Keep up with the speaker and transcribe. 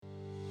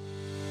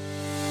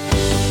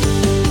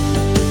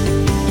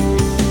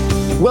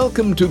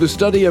Welcome to the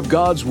study of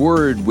God's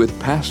Word with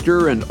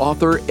pastor and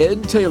author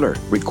Ed Taylor,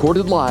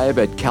 recorded live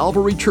at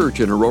Calvary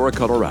Church in Aurora,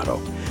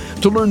 Colorado.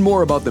 To learn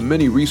more about the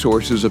many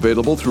resources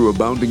available through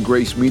Abounding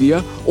Grace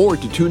Media or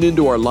to tune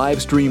into our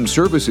live stream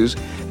services,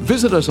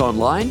 visit us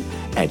online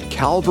at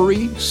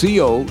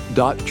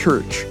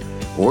calvaryco.church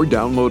or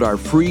download our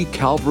free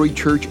Calvary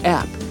Church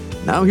app.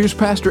 Now here's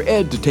Pastor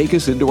Ed to take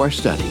us into our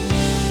study.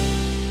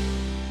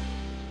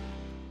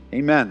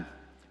 Amen.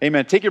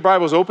 Amen. Take your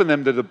Bibles, open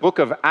them to the book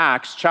of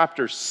Acts,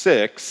 chapter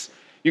 6.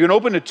 You can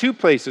open to two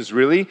places,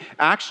 really.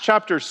 Acts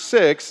chapter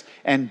 6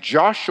 and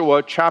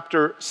Joshua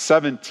chapter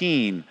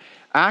 17.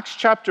 Acts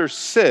chapter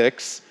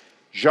 6,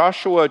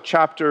 Joshua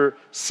chapter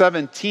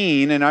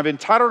 17. And I've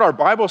entitled our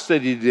Bible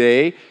study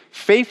today,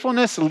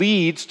 Faithfulness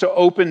Leads to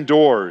Open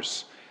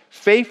Doors.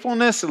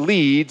 Faithfulness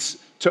leads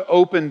to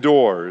open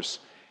doors.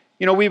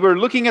 You know, we were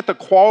looking at the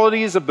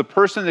qualities of the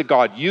person that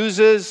God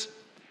uses.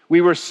 We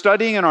were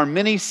studying in our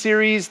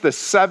mini-series the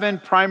 7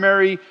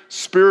 primary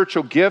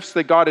spiritual gifts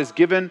that God has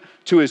given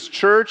to His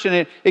church.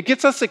 And it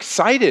gets us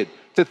excited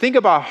to think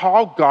about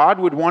how God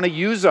would want to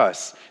use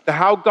us,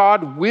 how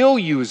God will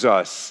use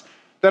us,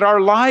 that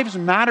our lives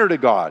matter to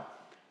God,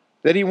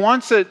 that He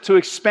wants to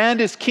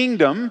expand His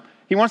kingdom.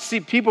 He wants to see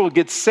people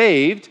get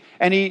saved,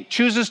 and He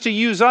chooses to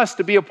use us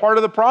to be a part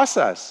of the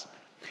process.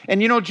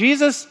 And you know,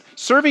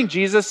 serving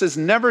Jesus is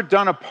never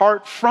done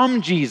apart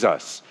from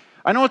Jesus.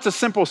 I know it's a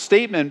simple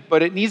statement,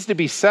 but it needs to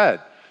be said.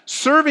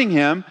 Serving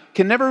Him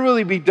can never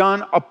really be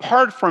done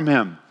apart from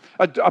Him,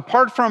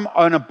 apart from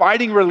an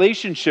abiding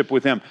relationship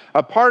with Him,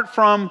 apart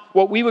from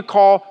what we would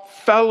call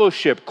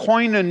fellowship,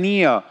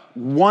 koinonia,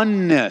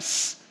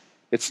 oneness.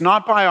 It's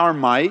not by our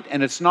might,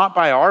 and it's not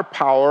by our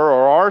power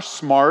or our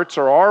smarts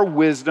or our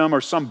wisdom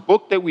or some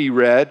book that we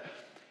read.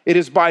 It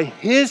is by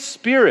His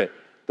Spirit,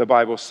 the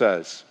Bible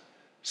says,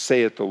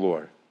 saith the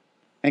Lord.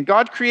 And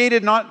God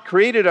created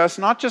us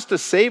not just to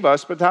save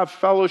us, but to have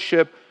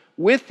fellowship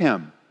with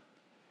Him.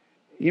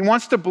 He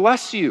wants to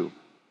bless you.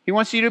 He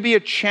wants you to be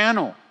a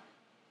channel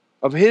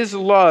of His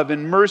love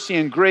and mercy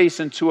and grace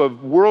into a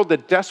world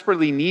that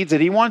desperately needs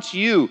it. He wants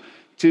you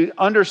to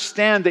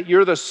understand that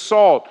you're the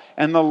salt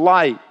and the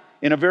light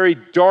in a very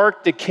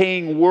dark,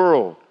 decaying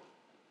world.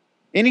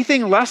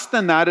 Anything less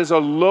than that is a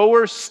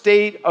lower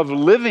state of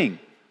living.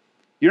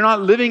 You're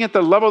not living at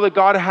the level that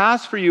God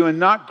has for you and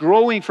not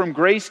growing from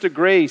grace to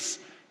grace,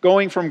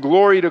 going from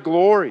glory to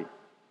glory.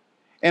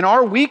 And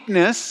our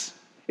weakness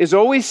is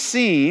always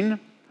seen,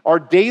 our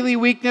daily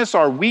weakness,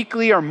 our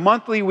weekly, our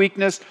monthly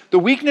weakness, the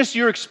weakness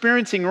you're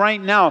experiencing right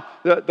now,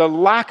 the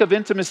lack of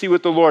intimacy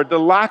with the Lord, the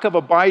lack of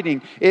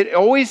abiding, it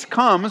always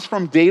comes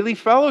from daily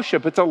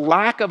fellowship. It's a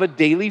lack of a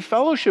daily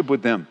fellowship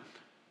with Him.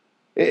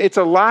 It's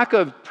a lack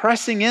of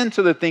pressing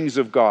into the things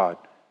of God.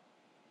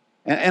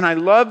 And I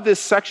love this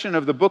section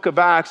of the book of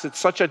Acts. It's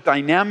such a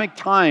dynamic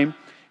time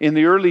in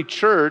the early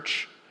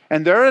church.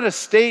 And they're at a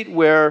state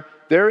where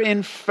they're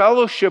in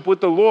fellowship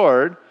with the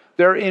Lord.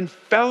 They're in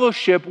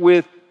fellowship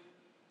with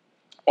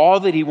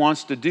all that He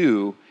wants to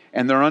do,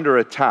 and they're under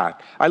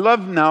attack. I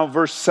love now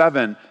verse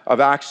 7 of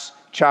Acts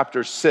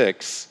chapter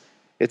 6.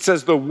 It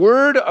says, "The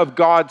word of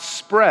God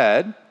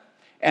spread,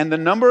 and the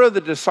number of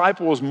the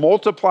disciples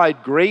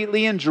multiplied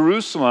greatly in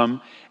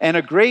Jerusalem, and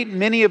a great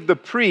many of the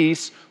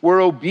priests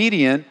were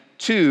obedient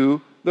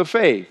to the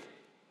faith."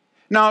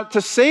 Now,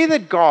 to say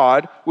that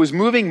God was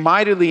moving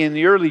mightily in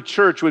the early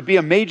church would be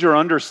a major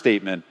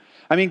understatement.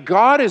 I mean,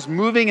 God is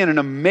moving in an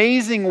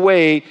amazing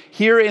way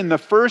here in the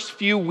first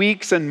few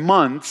weeks and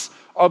months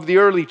of the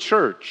early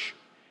church.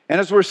 And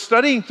as we're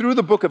studying through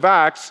the book of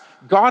Acts,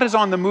 God is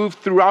on the move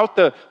throughout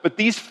but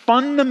these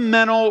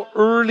fundamental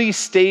early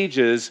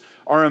stages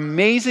are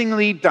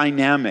amazingly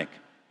dynamic.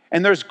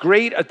 And there's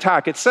great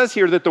attack. It says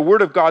here that the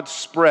word of God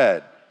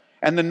spread,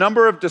 and the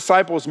number of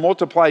disciples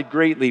multiplied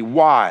greatly.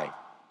 Why?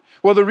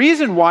 Well, the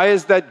reason why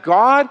is that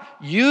God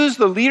used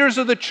the leaders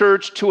of the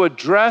church to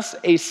address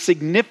a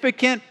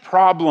significant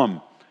problem.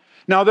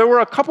 Now, there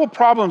were a couple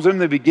problems in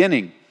the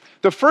beginning.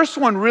 The first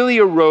one really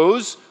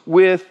arose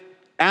with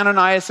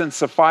Ananias and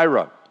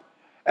Sapphira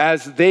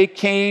as they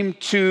came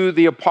to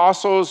the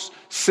apostles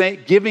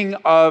giving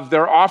of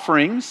their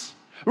offerings.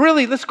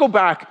 Really, let's go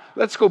back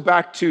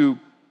to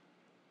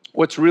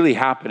what's really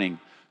happening.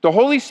 The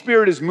Holy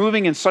Spirit is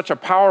moving in such a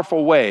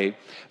powerful way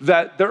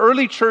that the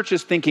early church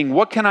is thinking,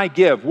 what can I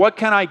give? What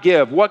can I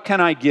give? What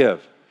can I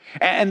give?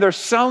 And they're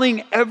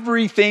selling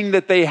everything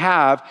that they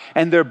have,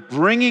 and they're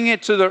bringing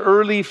it to the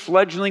early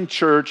fledgling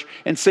church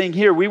and saying,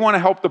 here, we want to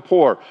help the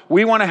poor.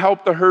 We want to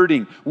help the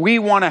hurting. We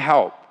want to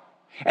help.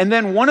 And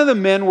then one of the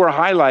men were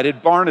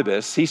highlighted,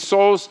 Barnabas. He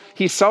sells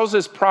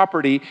his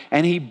property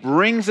and he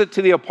brings it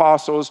to the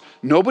apostles.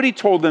 Nobody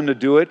told them to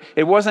do it.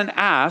 It wasn't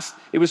asked.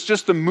 It was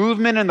just the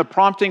movement and the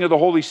prompting of the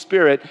Holy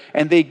Spirit.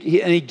 And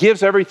he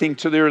gives everything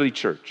to the early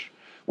church.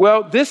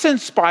 Well, this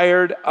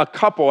inspired a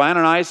couple,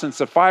 Ananias and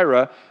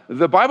Sapphira.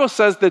 The Bible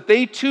says that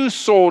they too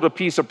sold a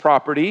piece of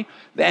property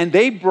and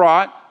they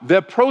brought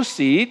the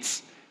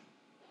proceeds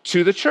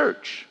to the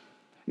church.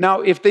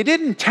 Now, if they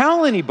didn't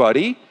tell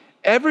anybody,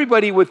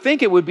 everybody would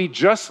think it would be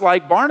just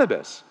like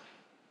Barnabas.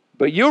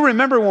 But you'll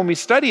remember when we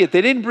study it,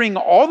 they didn't bring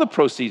all the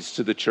proceeds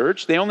to the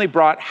church. They only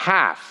brought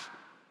half.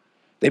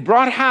 They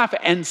brought half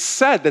and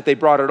said that they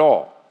brought it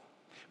all.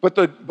 But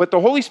the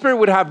Holy Spirit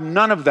would have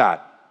none of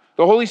that.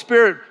 The Holy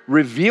Spirit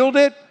revealed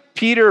it.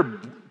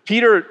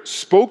 Peter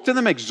spoke to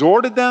them,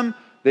 exhorted them.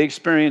 They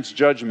experienced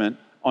judgment,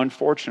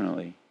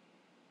 unfortunately.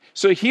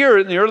 So here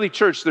in the early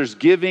church, there's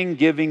giving,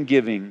 giving,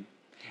 giving.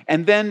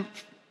 And then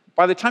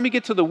by the time you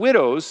get to the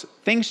widows,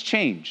 things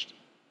changed.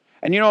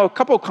 And a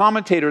couple of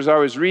commentators I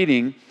was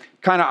reading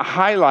kind of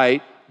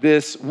highlight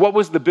this. What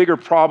was the bigger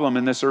problem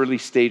in this early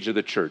stage of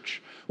the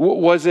church?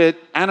 Was it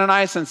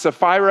Ananias and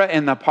Sapphira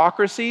and the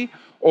hypocrisy?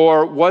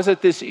 Or was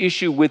it this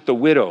issue with the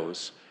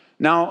widows?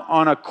 Now,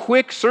 on a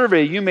quick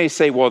survey, you may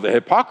say, well, the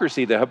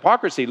hypocrisy,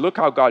 look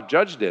how God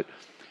judged it.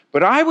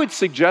 But I would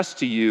suggest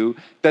to you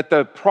that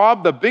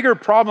the bigger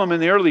problem in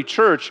the early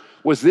church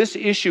was this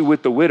issue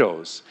with the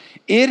widows.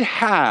 It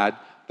had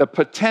the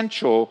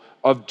potential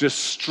of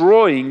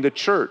destroying the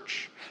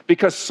church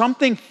because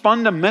something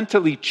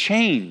fundamentally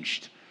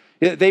changed.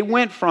 They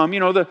went from,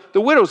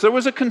 the widows, there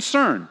was a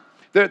concern.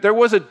 There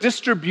was a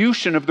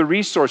distribution of the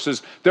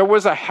resources. There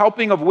was a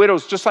helping of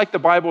widows, just like the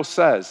Bible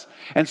says.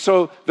 And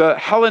so the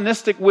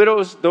Hellenistic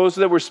widows, those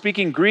that were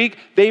speaking Greek,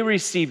 they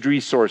received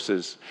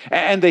resources.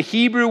 And the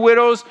Hebrew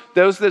widows,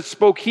 those that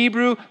spoke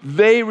Hebrew,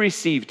 they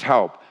received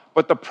help.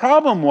 But the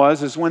problem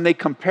is when they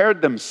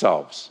compared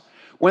themselves.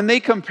 When they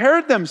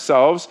compared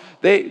themselves,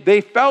 they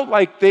felt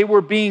like they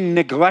were being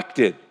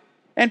neglected.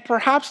 And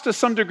perhaps to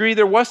some degree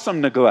there was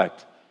some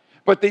neglect.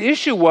 But the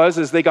issue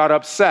is they got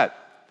upset.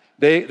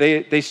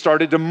 They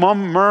started to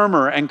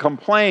murmur and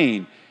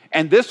complain.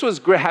 And this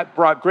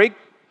brought great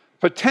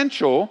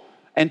potential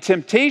and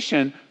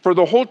temptation for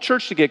the whole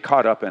church to get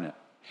caught up in it.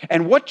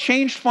 And what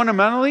changed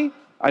fundamentally?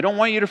 I don't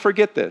want you to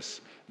forget this.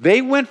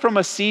 They went from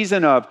a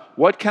season of,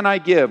 what can I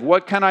give?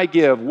 What can I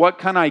give? What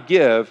can I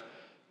give?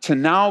 To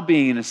now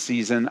being in a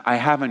season, I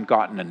haven't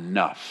gotten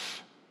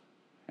enough.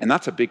 And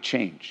that's a big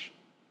change.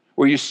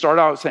 Where you start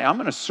out saying, I'm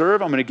going to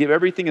serve, I'm going to give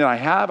everything that I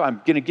have,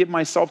 I'm going to give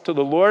myself to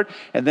the Lord,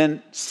 and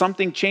then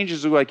something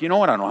changes. You're like, you know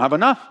what, I don't have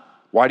enough.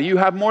 Why do you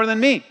have more than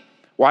me?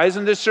 Why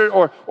isn't this,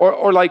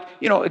 or like,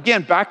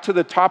 again, back to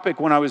the topic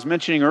when I was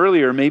mentioning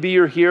earlier, maybe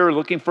you're here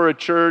looking for a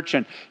church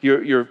and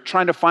you're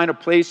trying to find a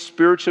place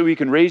spiritually where you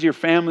can raise your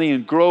family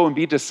and grow and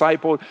be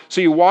discipled. So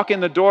you walk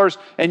in the doors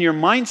and your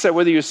mindset,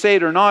 whether you say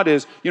it or not,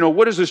 is,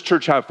 what does this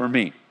church have for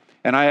me?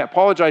 And I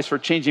apologize for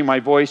changing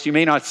my voice. You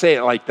may not say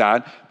it like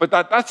that, but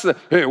that's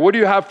hey, what do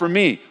you have for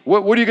me?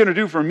 What are you going to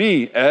do for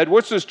me, Ed?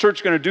 What's this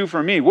church going to do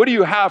for me? What do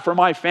you have for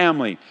my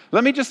family?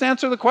 Let me just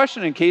answer the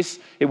question in case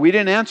if we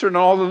didn't answer in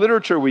all the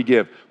literature we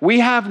give. We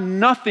have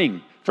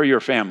nothing for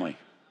your family.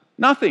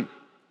 Nothing.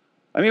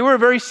 I mean, we're a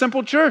very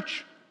simple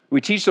church.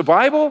 We teach the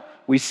Bible,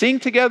 we sing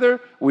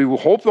together, we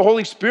hope the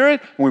Holy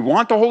Spirit, and we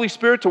want the Holy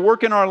Spirit to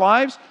work in our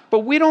lives, but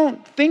we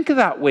don't think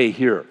that way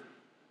here.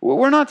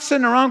 We're not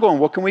sitting around going,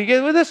 what can we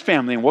get with this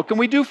family? And what can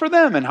we do for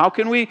them? And how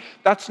can we?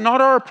 That's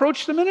not our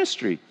approach to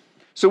ministry.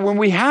 So when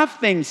we have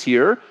things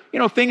here,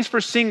 things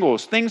for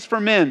singles, things for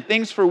men,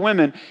 things for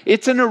women,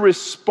 it's in a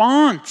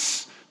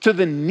response to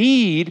the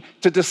need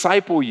to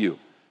disciple you.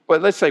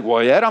 But let's say,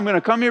 well, Ed, I'm going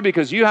to come here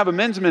because you have a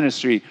men's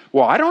ministry.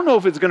 Well, I don't know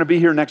if it's going to be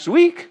here next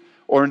week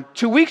or in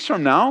 2 weeks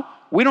from now.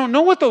 We don't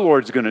know what the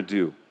Lord's going to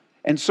do.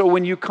 And so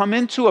when you come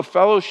into a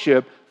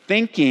fellowship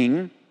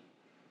thinking,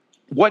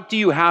 what do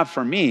you have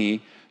for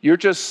me? You're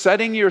just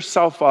setting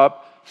yourself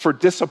up for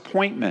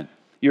disappointment.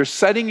 You're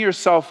setting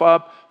yourself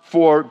up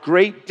for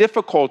great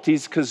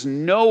difficulties because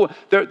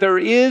there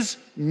is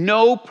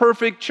no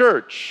perfect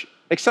church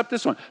except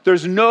this one.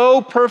 There's no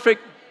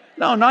perfect,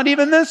 no, not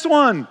even this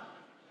one.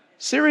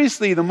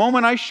 Seriously, the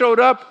moment I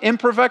showed up,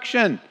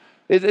 imperfection.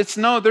 There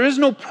is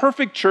no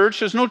perfect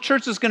church. There's no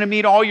church that's going to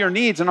meet all your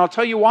needs. And I'll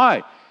tell you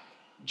why.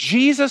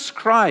 Jesus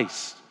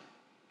Christ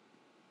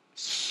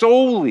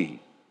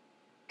solely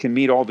can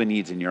meet all the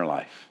needs in your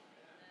life.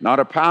 Not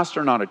a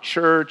pastor, not a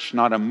church,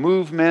 not a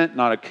movement,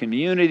 not a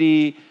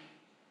community.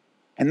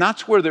 And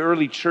that's where the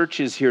early church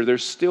is here. They're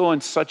still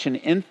in such an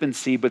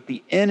infancy, but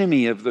the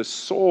enemy of the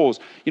souls.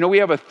 We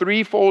have a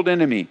threefold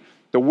enemy.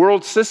 The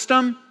world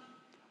system,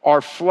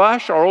 our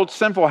flesh, our old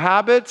sinful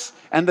habits,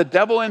 and the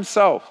devil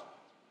himself.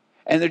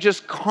 And they're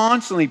just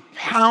constantly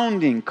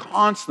pounding,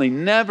 constantly,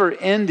 never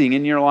ending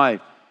in your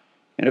life.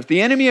 And if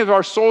the enemy of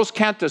our souls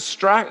can't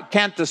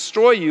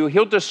destroy you,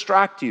 he'll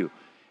distract you.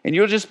 And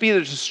you'll just be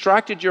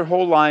distracted your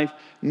whole life,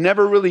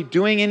 never really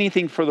doing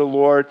anything for the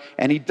Lord.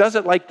 And he does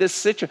it like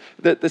this.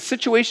 The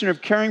situation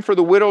of caring for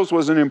the widows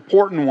was an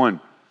important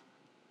one,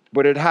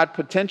 but it had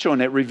potential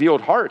and it revealed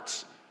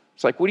hearts.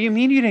 It's like, what do you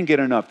mean you didn't get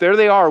enough? There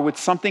they are with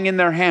something in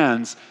their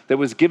hands that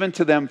was given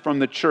to them from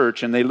the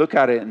church, and they look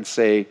at it and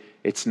say,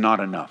 it's not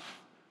enough.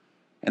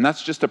 And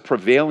that's just a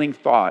prevailing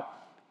thought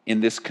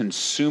in this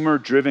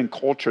consumer-driven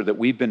culture that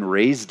we've been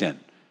raised in.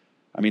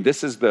 I mean,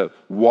 this is the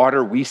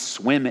water we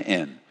swim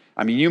in.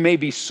 I mean, you may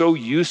be so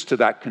used to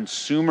that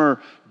consumer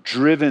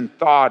driven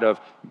thought of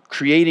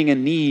creating a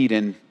need,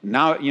 and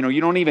now,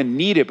 you don't even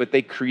need it, but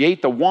they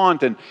create the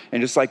want, and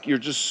it's like you're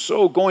just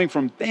so going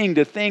from thing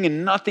to thing,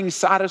 and nothing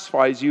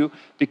satisfies you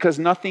because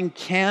nothing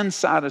can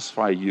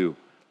satisfy you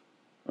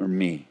or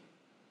me.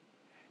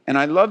 And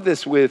I love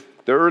this with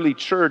the early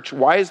church.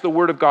 Why is the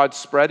word of God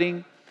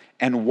spreading?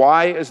 And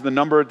why is the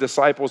number of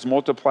disciples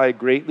multiplied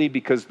greatly?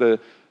 Because the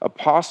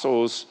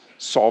apostles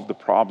solved the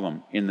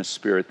problem in the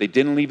Spirit. They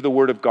didn't leave the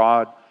word of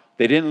God.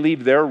 They didn't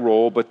leave their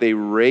role, but they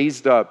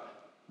raised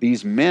up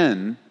these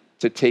men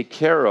to take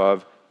care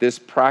of this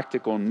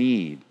practical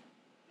need.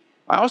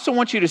 I also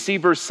want you to see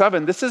verse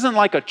 7. This isn't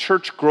like a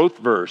church growth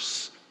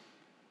verse.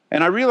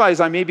 And I realize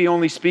I may be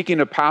only speaking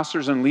to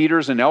pastors and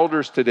leaders and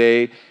elders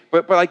today,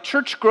 but like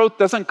church growth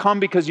doesn't come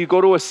because you go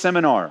to a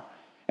seminar.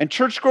 And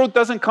church growth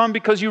doesn't come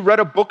because you read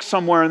a book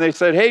somewhere and they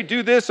said, hey,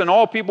 do this and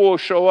all people will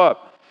show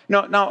up.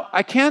 No, now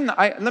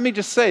let me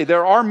just say,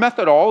 there are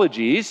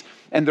methodologies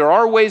and there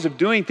are ways of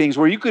doing things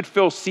where you could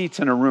fill seats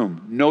in a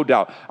room, no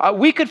doubt.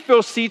 We could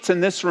fill seats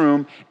in this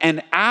room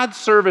and add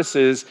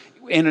services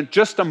in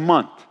just a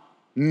month.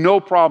 No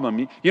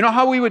problem. You know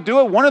how we would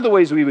do it? One of the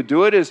ways we would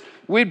do it is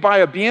we'd buy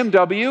a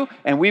BMW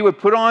and we would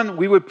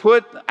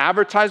put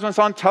advertisements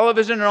on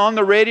television and on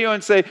the radio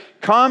and say,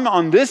 come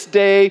on this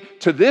day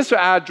to this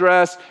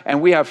address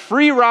and we have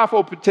free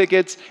raffle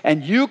tickets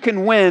and you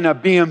can win a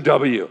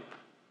BMW.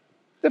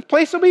 The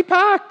place will be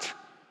packed.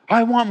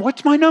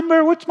 What's my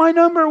number? What's my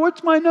number?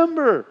 What's my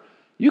number?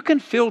 You can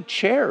fill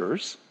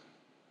chairs,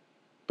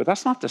 but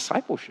that's not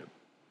discipleship.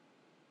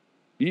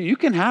 You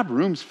can have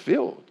rooms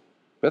filled.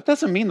 But that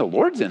doesn't mean the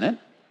Lord's in it.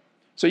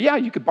 So yeah,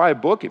 you could buy a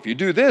book. If you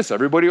do this,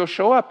 everybody will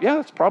show up. Yeah,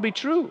 that's probably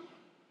true.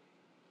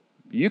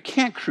 You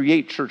can't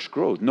create church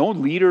growth. No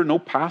leader, no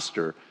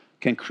pastor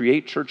can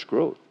create church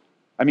growth.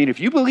 I mean,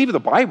 if you believe the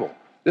Bible,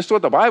 this is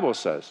what the Bible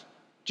says.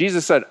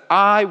 Jesus said,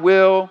 I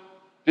will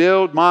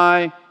build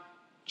my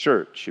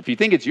church. If you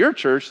think it's your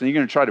church, then you're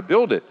going to try to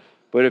build it.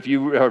 But if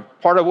you are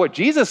part of what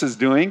Jesus is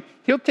doing,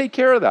 he'll take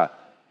care of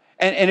that.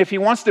 And if he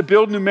wants to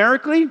build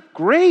numerically,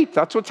 great.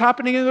 That's what's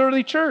happening in the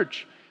early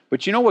church.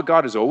 But you know what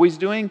God is always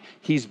doing?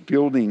 He's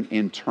building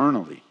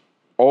internally,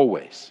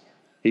 always.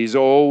 He's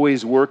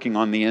always working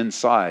on the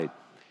inside.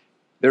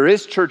 There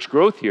is church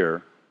growth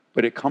here,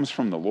 but it comes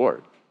from the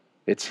Lord.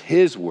 It's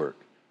his work.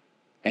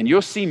 And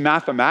you'll see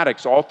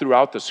mathematics all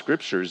throughout the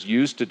scriptures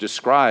used to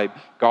describe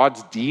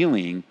God's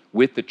dealing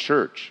with the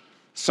church.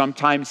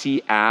 Sometimes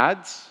he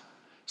adds,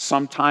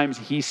 sometimes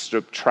he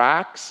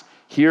subtracts.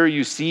 Here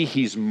you see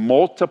he's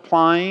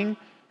multiplying,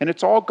 and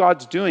it's all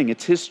God's doing.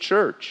 It's his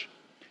church.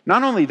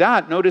 Not only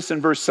that, notice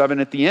in verse 7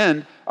 at the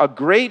end, a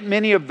great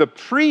many of the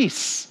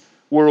priests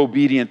were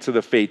obedient to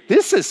the faith.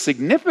 This is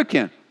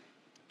significant.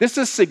 This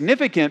is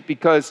significant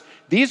because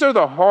these are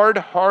the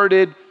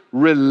hard-hearted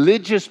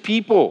religious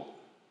people.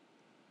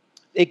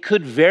 It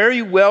could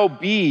very well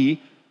be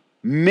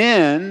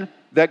men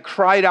that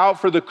cried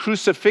out for the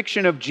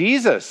crucifixion of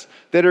Jesus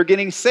that are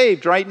getting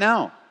saved right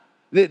now.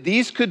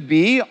 These could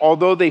be,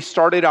 although they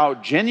started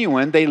out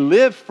genuine, they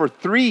lived for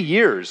 3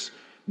 years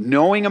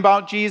knowing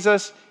about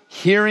Jesus,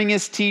 hearing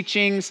his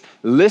teachings,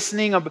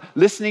 listening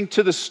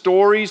to the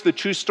stories, the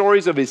true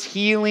stories of his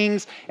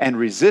healings and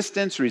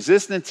resistance.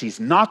 He's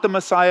not the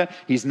Messiah.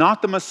 He's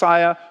not the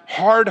Messiah.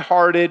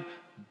 Hard-hearted,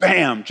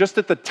 bam, just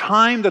at the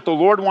time that the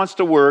Lord wants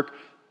to work,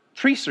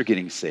 priests are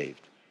getting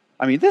saved.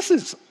 I mean, this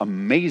is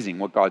amazing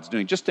what God's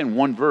doing, just in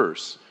one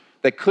verse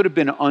that could have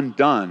been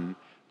undone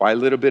by a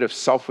little bit of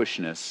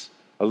selfishness,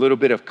 a little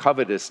bit of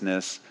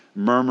covetousness,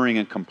 murmuring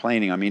and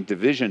complaining. I mean,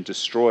 division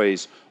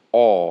destroys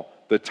all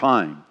the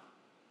time.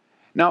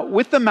 Now,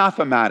 with the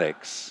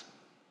mathematics,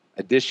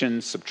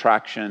 addition,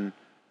 subtraction,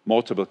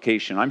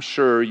 multiplication, I'm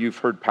sure you've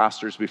heard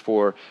pastors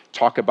before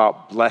talk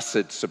about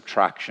blessed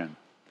subtraction.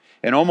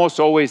 And almost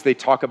always they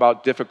talk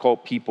about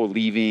difficult people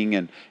leaving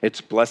and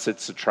it's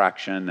blessed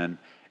subtraction.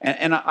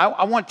 And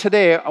I want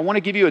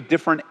to give you a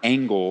different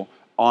angle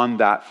on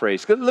that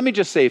phrase. Let me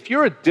just say, if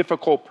you're a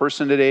difficult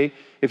person today,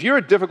 if you're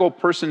a difficult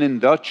person in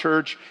the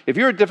church, if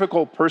you're a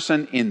difficult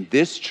person in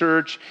this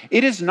church,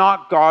 it is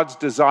not God's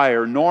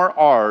desire, nor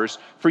ours,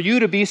 for you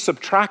to be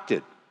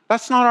subtracted.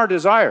 That's not our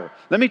desire.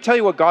 Let me tell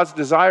you what God's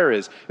desire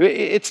is.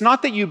 It's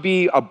not that you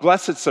be a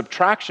blessed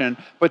subtraction,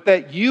 but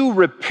that you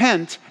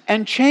repent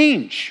and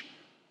change.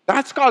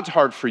 That's God's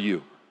heart for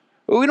you.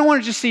 We don't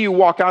want to just see you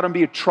walk out and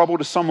be a trouble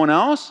to someone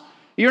else.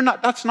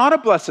 That's not a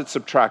blessed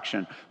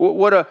subtraction.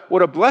 What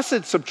a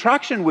blessed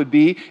subtraction would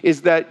be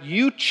is that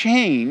you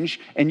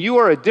change and you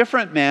are a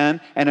different man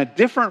and a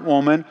different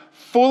woman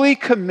fully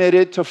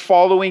committed to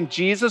following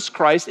Jesus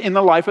Christ in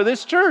the life of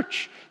this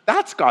church.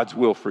 That's God's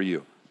will for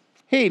you.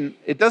 Hey,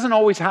 it doesn't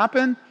always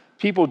happen.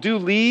 People do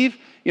leave.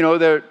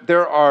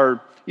 There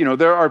are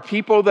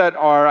people that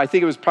are, I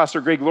think it was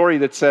Pastor Greg Laurie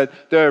that said,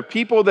 there are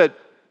people that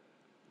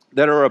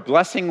are a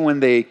blessing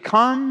when they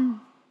come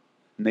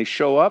and they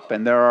show up,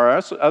 and there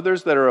are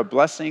others that are a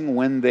blessing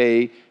when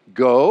they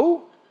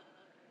go,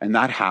 and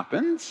that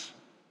happens.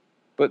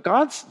 But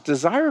God's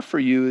desire for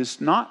you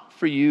is not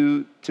for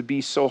you to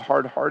be so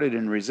hard-hearted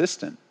and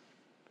resistant.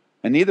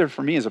 And neither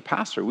for me as a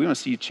pastor. We want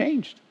to see you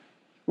changed.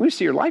 We want to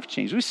see your life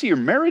changed. We want to see your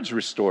marriage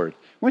restored.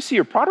 We want to see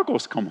your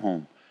prodigals come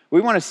home.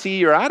 We want to see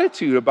your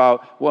attitude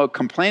about,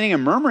 complaining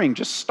and murmuring,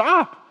 just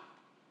stop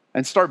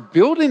and start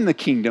building the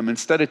kingdom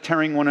instead of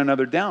tearing one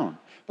another down.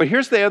 But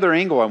here's the other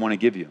angle I want to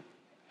give you.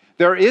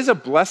 There is a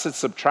blessed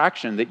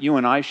subtraction that you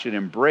and I should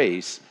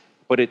embrace,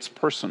 but it's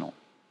personal.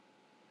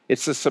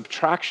 It's the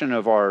subtraction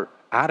of our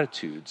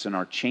attitudes and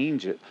our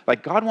change.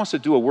 Like God wants to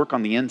do a work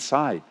on the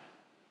inside.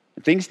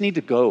 Things need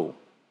to go.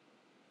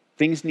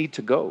 Things need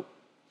to go.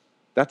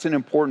 That's an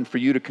important for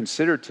you to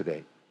consider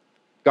today.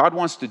 God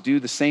wants to do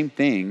the same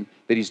thing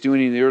that he's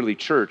doing in the early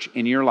church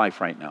in your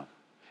life right now.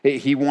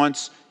 He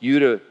wants you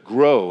to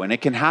grow, and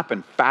it can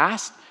happen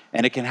fast,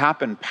 and it can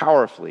happen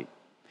powerfully.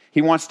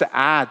 He wants to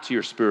add to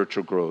your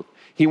spiritual growth.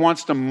 He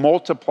wants to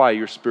multiply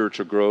your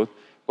spiritual growth,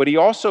 but he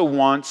also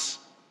wants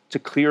to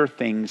clear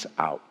things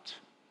out.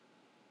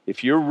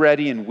 If you're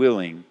ready and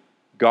willing,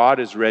 God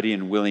is ready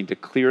and willing to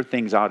clear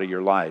things out of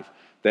your life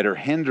that are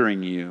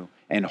hindering you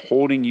and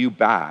holding you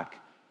back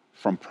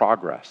from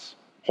progress,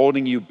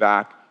 holding you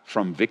back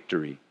from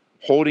victory,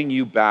 holding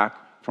you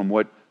back from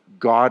what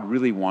God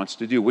really wants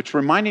to do, which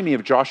reminded me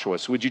of Joshua.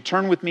 So would you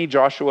turn with me,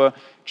 Joshua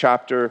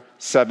chapter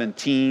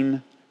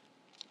 17.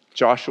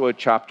 Joshua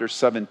chapter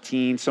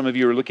 17. Some of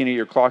you are looking at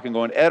your clock and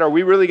going, Ed, are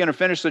we really going to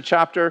finish the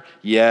chapter?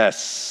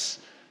 Yes.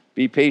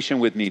 Be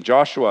patient with me.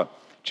 Joshua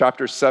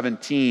chapter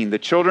 17. The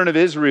children of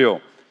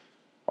Israel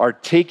are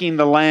taking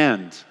the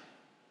land.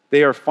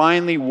 They are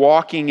finally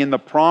walking in the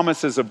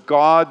promises of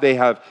God. They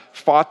have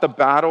fought the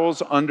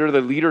battles under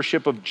the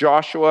leadership of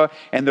Joshua,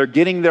 and they're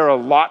getting their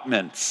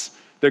allotments.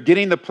 They're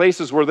getting the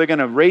places where they're going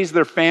to raise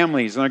their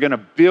families, and they're going to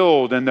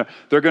build, and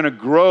they're going to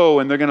grow,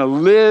 and they're going to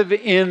live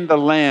in the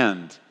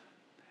land.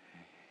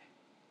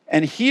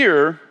 And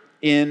here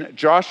in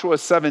Joshua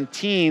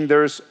 17,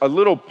 there's a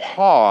little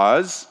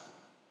pause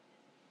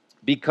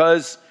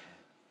because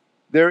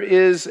there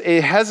is a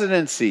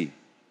hesitancy.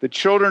 The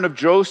children of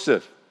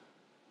Joseph,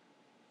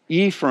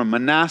 Ephraim,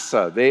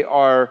 Manasseh, they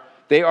are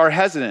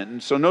hesitant.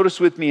 And so notice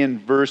with me in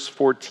verse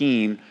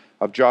 14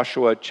 of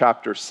Joshua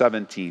chapter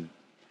 17.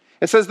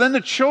 It says, Then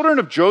the children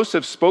of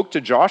Joseph spoke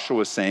to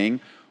Joshua,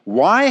 saying,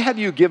 Why have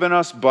you given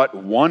us but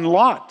one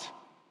lot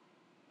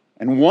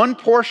and one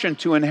portion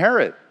to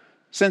inherit,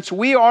 since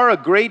we are a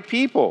great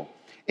people,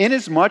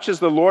 inasmuch as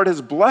the Lord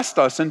has blessed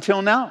us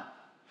until now?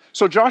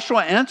 So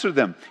Joshua answered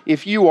them,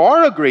 If you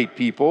are a great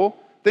people,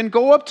 then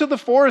go up to the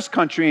forest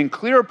country and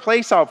clear a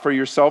place out for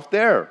yourself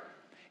there,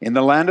 in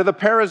the land of the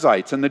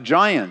Perizzites and the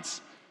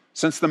giants,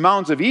 since the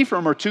mountains of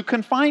Ephraim are too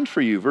confined for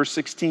you. Verse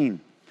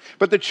 16.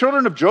 But the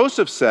children of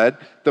Joseph said,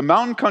 The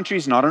mountain country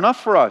is not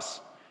enough for us,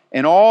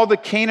 and all the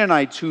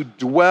Canaanites who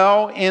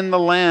dwell in the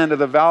land of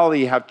the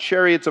valley have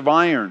chariots of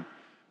iron,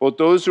 both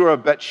those who are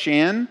of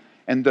Beth-shan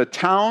and the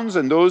towns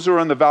and those who are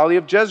in the valley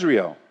of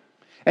Jezreel.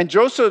 And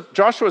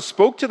Joshua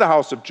spoke to the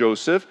house of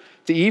Joseph,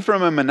 to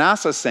Ephraim and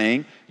Manasseh,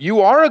 saying,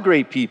 You are a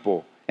great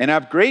people and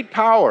have great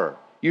power.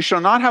 You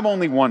shall not have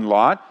only one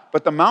lot,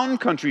 but the mountain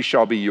country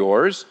shall be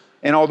yours.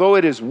 And although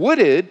it is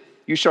wooded,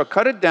 you shall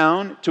cut it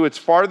down to its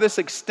farthest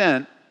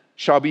extent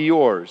shall be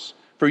yours.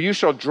 For you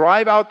shall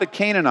drive out the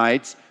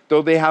Canaanites,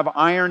 though they have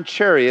iron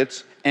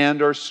chariots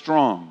and are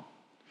strong.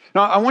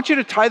 Now, I want you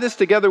to tie this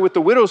together with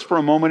the widows for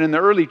a moment in the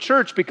early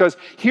church, because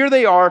here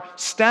they are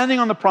standing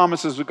on the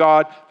promises of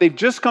God. They've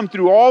just come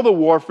through all the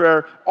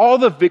warfare, all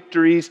the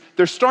victories.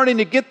 They're starting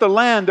to get the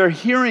land. They're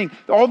hearing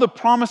all the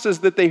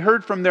promises that they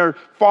heard from their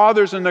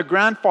fathers and their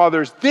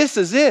grandfathers. This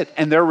is it.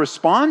 And their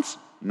response?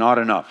 Not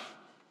enough.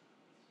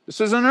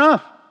 This isn't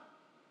enough.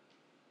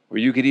 Or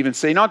you could even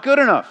say, not good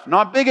enough,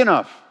 not big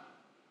enough,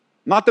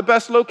 not the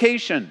best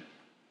location.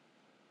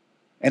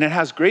 And it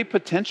has great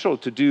potential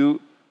to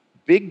do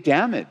big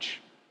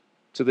damage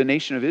to the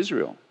nation of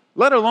Israel,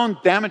 let alone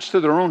damage to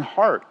their own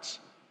hearts.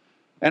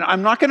 And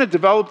I'm not going to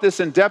develop this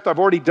in depth. I've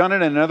already done it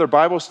in another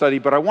Bible study,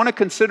 but I want to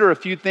consider a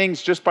few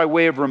things just by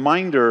way of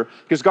reminder,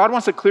 because God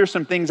wants to clear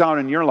some things out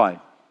in your life.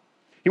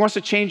 He wants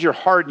to change your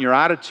heart and your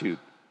attitude,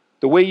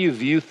 the way you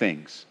view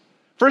things.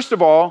 First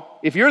of all,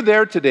 if you're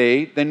there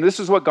today, then this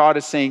is what God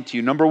is saying to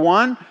you. Number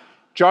one,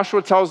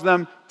 Joshua tells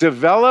them,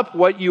 develop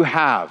what you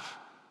have.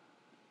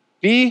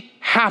 Be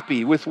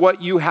happy with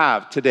what you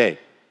have today.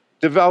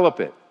 Develop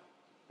it.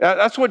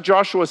 That's what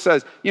Joshua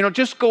says.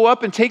 Just go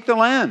up and take the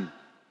land.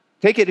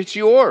 Take it, it's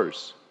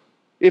yours.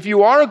 If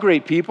you are a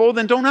great people,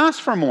 then don't ask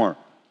for more.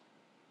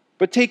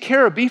 But take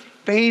care of, be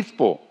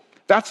faithful.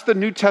 That's the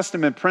New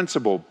Testament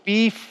principle.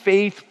 Be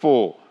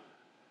faithful.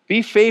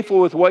 Be faithful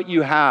with what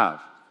you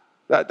have.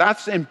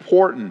 That's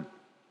important.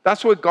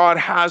 That's what God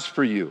has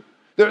for you.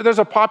 There's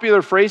a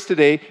popular phrase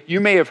today, you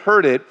may have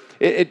heard it.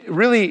 It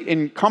really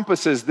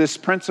encompasses this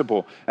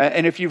principle.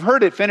 And if you've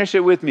heard it, finish it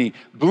with me.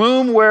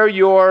 Bloom where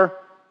you're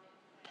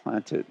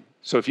planted.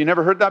 So if you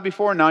never heard that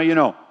before, now you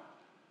know.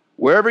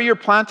 Wherever you're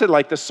planted,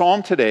 like the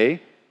psalm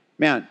today,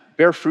 man,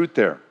 bear fruit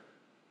there.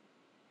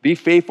 Be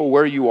faithful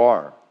where you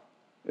are.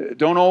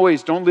 Don't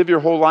live your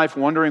whole life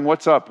wondering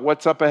what's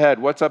up ahead.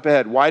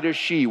 Why does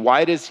she,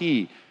 why does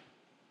he?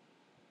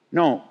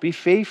 No, be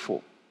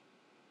faithful.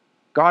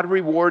 God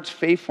rewards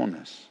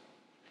faithfulness.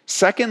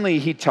 Secondly,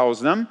 he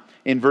tells them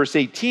in verse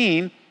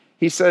 18,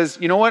 he says,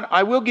 you know what?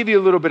 I will give you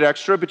a little bit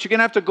extra, but you're going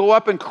to have to go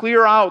up and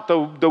clear out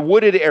the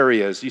wooded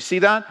areas. You see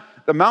that?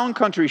 The mountain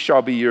country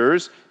shall be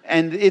yours,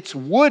 and it's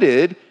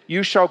wooded.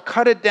 You shall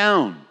cut it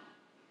down.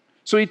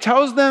 So he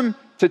tells them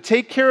to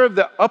take care of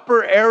the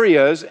upper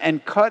areas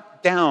and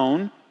cut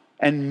down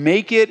and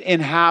make it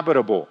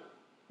inhabitable.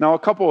 Now, a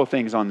couple of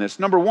things on this.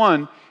 Number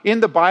one, in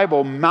the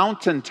Bible,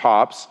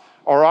 mountaintops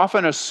are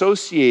often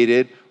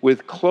associated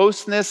with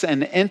closeness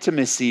and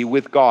intimacy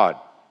with God.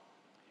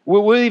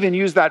 We'll even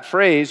use that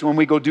phrase when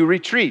we go do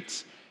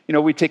retreats. You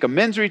know, we take a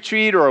men's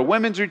retreat or a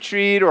women's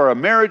retreat or a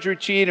marriage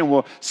retreat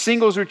and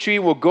singles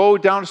retreat. We'll go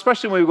down,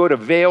 especially when we go to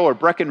Vail or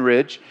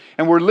Breckenridge,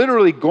 and we're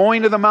literally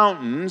going to the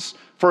mountains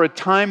for a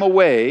time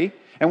away.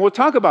 And we'll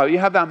talk about it. You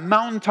have that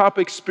mountaintop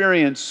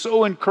experience,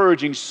 so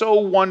encouraging, so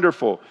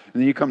wonderful.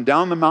 And then you come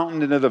down the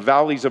mountain into the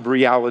valleys of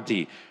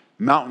reality.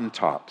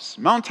 Mountaintops.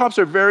 Mountaintops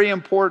are very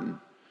important.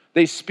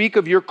 They speak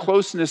of your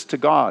closeness to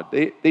God.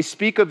 They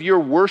speak of your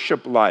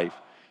worship life.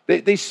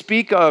 They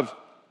speak of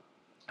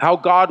how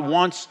God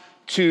wants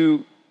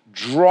to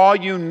draw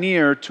you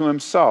near to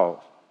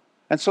himself.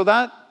 And so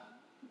that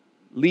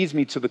leads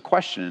me to the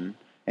question,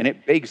 and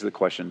it begs the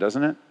question,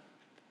 doesn't it?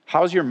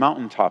 How's your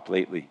mountaintop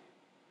lately?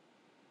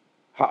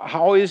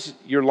 How is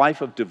your life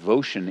of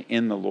devotion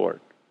in the Lord?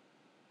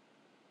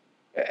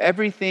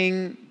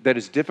 Everything that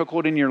is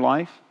difficult in your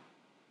life,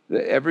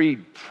 every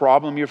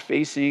problem you're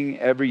facing,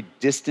 every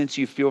distance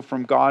you feel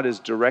from God is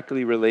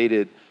directly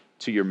related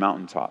to your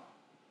mountaintop.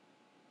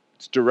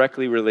 It's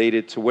directly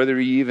related to whether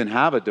you even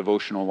have a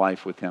devotional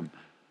life with him,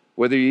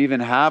 whether you even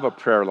have a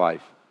prayer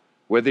life,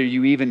 whether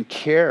you even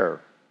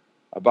care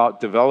about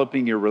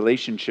developing your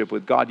relationship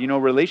with God. You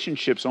know,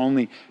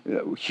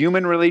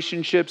 human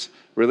relationships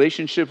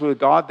with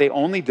God, they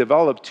only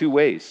develop two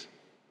ways,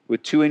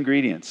 with two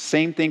ingredients.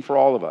 Same thing for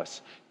all of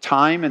us.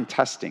 Time and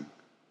testing.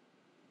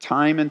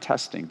 Time and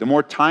testing. The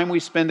more time we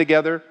spend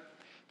together,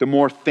 the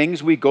more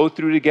things we go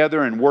through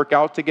together and work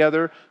out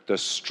together, the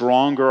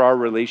stronger our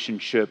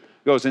relationship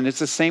goes. And it's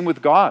the same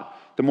with God.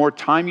 The more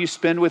time you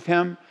spend with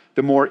him,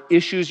 the more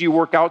issues you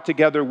work out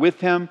together with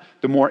him,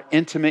 the more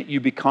intimate you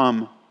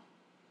become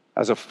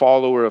as a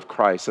follower of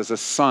Christ, as a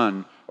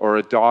son or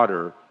a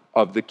daughter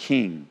of the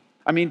King.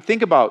 I mean,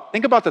 think about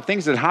the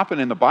things that happen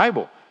in the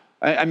Bible.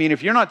 I mean,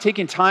 if you're not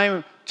taking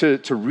time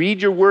to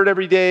read your word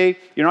every day,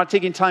 you're not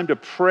taking time to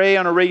pray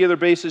on a regular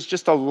basis,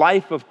 just a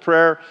life of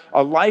prayer,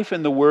 a life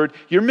in the word,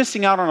 you're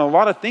missing out on a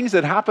lot of things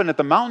that happen at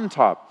the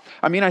mountaintop.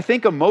 I mean, I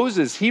think of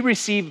Moses. He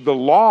received the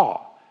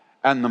law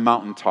on the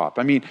mountaintop.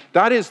 I mean,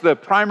 that is the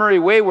primary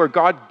way where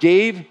God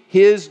gave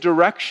his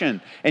direction.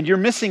 And you're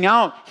missing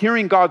out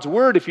hearing God's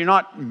word if you're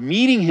not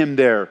meeting him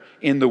there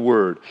in the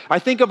word. I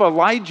think of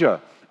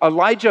Elijah.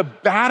 Elijah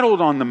battled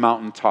on the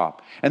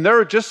mountaintop. And there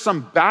are just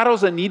some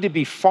battles that need to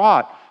be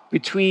fought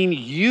between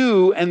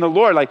you and the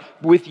Lord. Like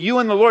with you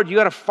and the Lord, you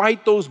got to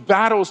fight those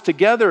battles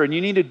together. And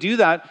you need to do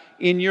that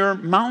in your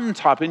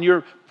mountaintop, in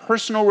your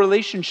personal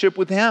relationship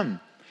with him.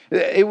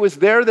 It was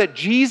there that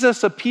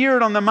Jesus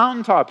appeared on the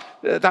mountaintop.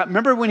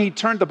 Remember when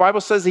the Bible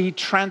says that he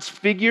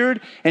transfigured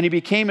and he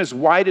became as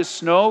white as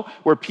snow,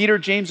 where Peter,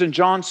 James, and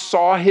John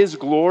saw his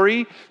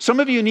glory?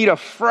 Some of you need a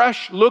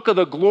fresh look of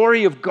the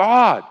glory of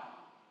God.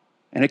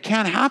 And it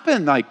can't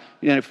happen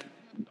if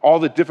all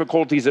the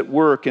difficulties at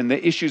work and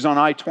the issues on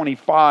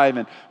I-25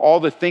 and all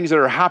the things that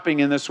are happening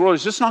in this world.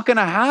 It's just not going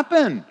to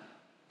happen.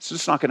 It's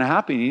just not going to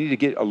happen. You need to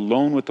get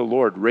alone with the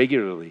Lord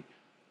regularly.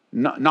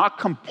 Not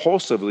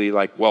compulsively,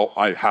 like, well,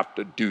 I have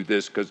to do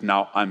this because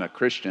now I'm a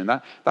Christian.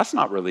 That's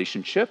not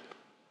relationship.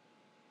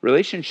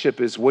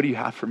 Relationship is, what do you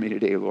have for me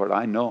today, Lord?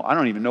 I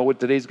don't even know what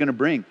today's going to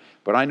bring,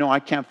 but I know I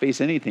can't face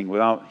anything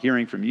without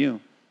hearing from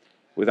you,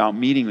 without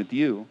meeting with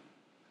you.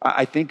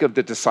 I think of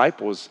the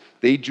disciples.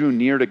 They drew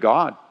near to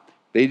God.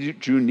 They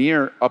drew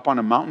near up on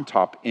a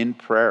mountaintop in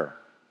prayer.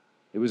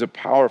 It was a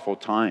powerful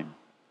time.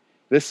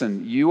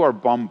 Listen, you are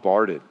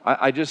bombarded.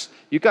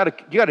 You got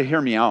to hear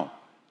me out.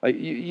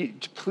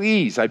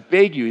 Please, I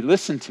beg you,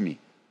 listen to me.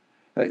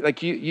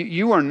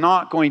 You are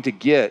not going to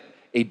get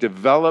a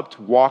developed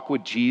walk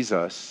with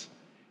Jesus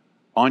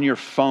on your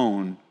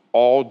phone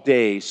all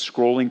day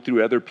scrolling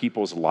through other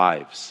people's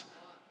lives.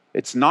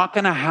 It's not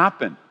going to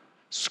happen.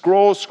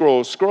 Scroll.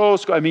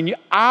 I mean,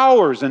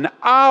 hours and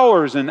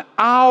hours and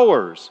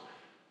hours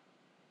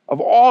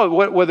of all,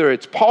 whether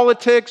it's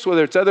politics,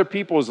 whether it's other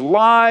people's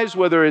lives,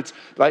 whether it's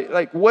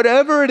like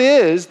whatever it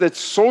is that's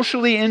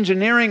socially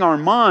engineering our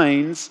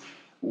minds,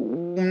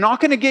 not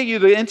going to get you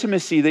the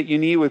intimacy that you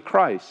need with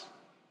Christ.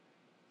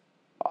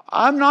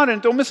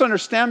 Don't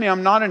misunderstand me,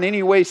 I'm not in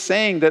any way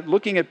saying that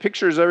looking at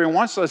pictures every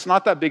once in a while, it's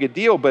not that big a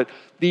deal, but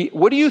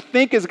what do you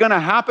think is going to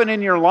happen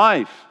in your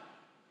life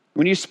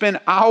when you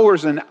spend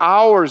hours and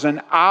hours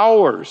and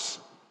hours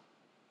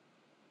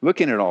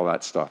looking at all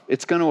that stuff?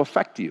 It's going to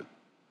affect you.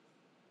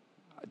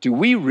 Do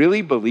we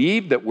really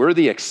believe that we're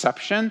the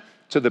exception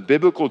to the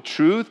biblical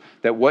truth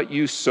that what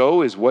you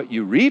sow is what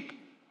you reap?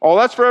 Oh,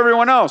 that's for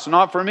everyone else,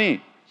 not for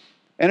me.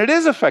 And it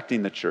is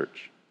affecting the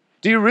church.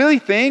 Do you really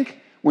think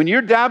when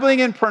you're dabbling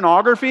in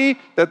pornography,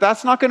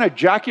 that's not going to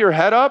jack your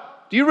head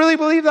up? Do you really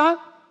believe that?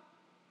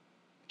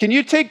 Can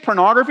you take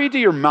pornography to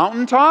your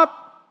mountaintop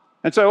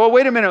and say, oh,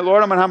 wait a minute,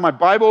 Lord, I'm going to have my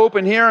Bible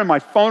open here and my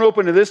phone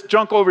open to this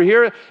junk over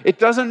here? It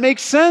doesn't make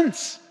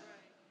sense.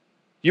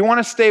 You want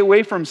to stay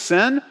away from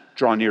sin?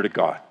 Draw near to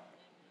God.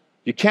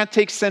 You can't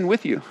take sin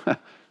with you.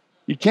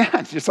 You can't.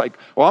 It's just like,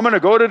 well, I'm going to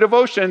go to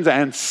devotions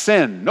and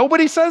sin.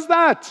 Nobody says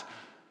that.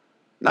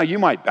 Now, you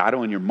might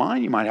battle in your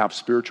mind. You might have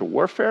spiritual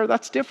warfare.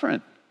 That's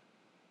different.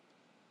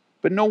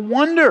 But no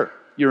wonder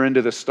you're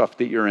into the stuff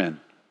that you're in.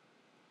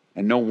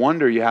 And no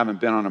wonder you haven't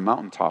been on a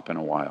mountaintop in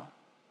a while.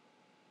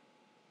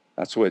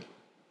 That's what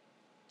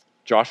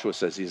Joshua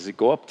says. He says,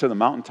 go up to the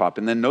mountaintop.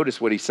 And then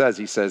notice what he says.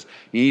 He says,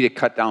 you need to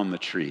cut down the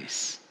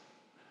trees.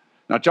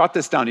 Now, jot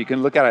this down. You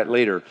can look at it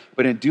later.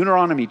 But in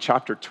Deuteronomy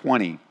chapter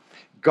 20,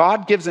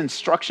 God gives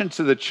instruction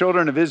to the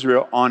children of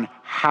Israel on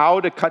how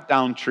to cut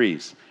down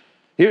trees.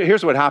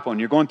 Here's what happened.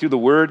 You're going through the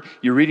Word,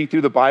 you're reading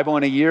through the Bible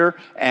in a year,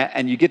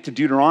 and you get to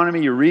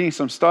Deuteronomy, you're reading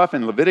some stuff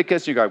in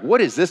Leviticus, you go,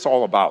 what is this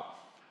all about?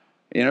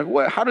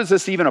 How does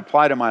this even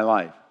apply to my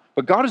life?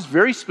 But God is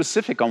very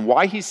specific on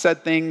why he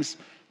said things,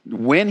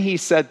 when he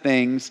said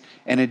things,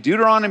 and in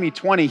Deuteronomy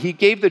 20, he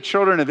gave the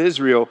children of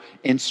Israel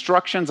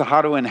instructions on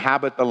how to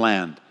inhabit the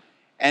land,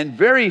 and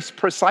very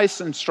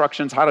precise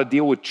instructions how to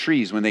deal with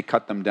trees when they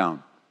cut them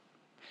down.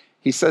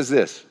 He says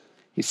this,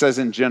 he says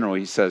in general,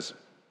 he says,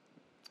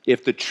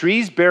 if the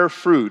trees bear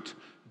fruit,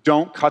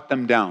 don't cut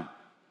them down.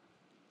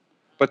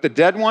 But the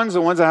dead ones,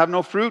 the ones that have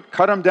no fruit,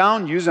 cut them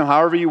down, use them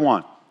however you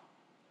want.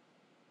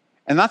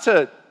 And that's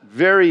a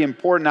very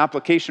important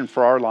application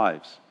for our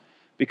lives.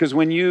 Because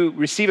when you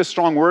receive a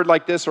strong word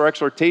like this or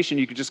exhortation,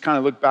 you can just kind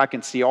of look back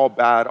and see all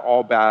bad,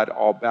 all bad,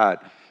 all bad.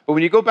 But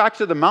when you go back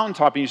to the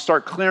mountaintop and you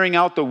start clearing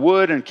out the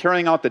wood and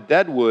carrying out the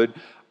dead wood,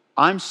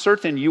 I'm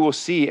certain you will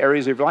see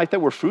areas of your life that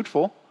were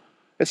fruitful.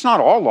 It's not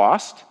all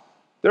lost.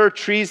 There are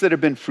trees that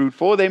have been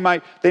fruitful.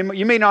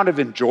 You may not have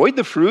enjoyed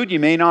the fruit. You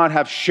may not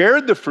have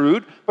shared the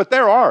fruit, but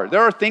there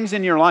are things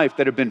in your life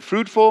that have been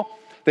fruitful,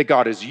 that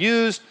God has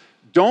used.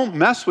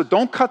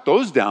 Don't cut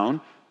those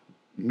down.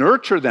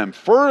 Nurture them,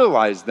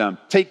 fertilize them,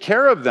 take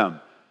care of them.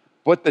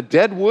 But the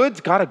dead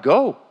wood's got to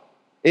go.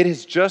 It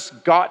has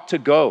just got to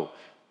go.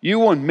 You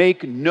will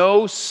make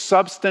no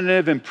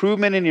substantive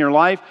improvement in your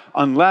life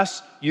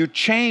unless you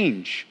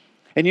change.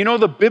 And you know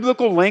the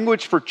biblical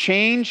language for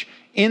change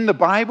in the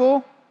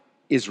Bible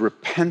is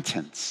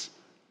repentance.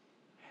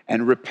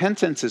 And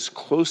repentance is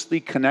closely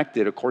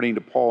connected, according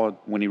to Paul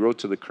when he wrote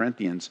to the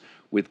Corinthians,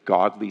 with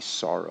godly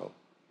sorrow.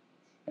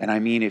 And I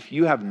mean, if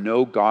you have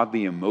no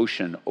godly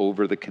emotion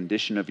over the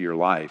condition of your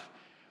life,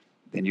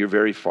 then you're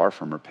very far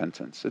from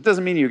repentance. It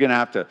doesn't mean you're going to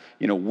have to,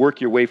 work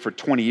your way for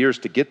 20 years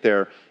to get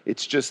there.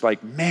 It's just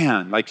like,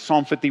 man, like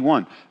Psalm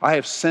 51, I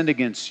have sinned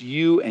against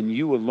you and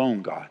you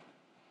alone, God.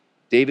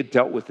 David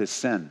dealt with his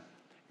sin.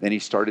 Then he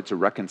started to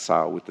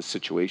reconcile with the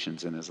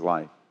situations in his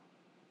life.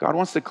 God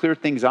wants to clear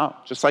things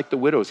out, just like the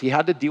widows. He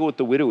had to deal with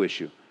the widow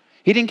issue.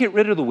 He didn't get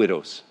rid of the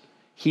widows.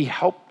 He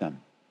helped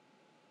them.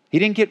 He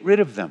didn't get rid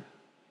of them.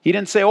 He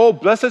didn't say, oh,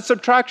 blessed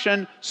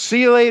subtraction,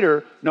 see you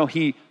later. No,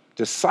 he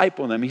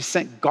discipled them. He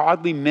sent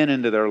godly men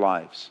into their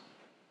lives,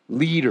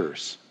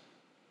 leaders,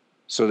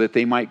 so that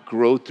they might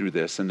grow through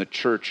this and the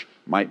church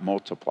might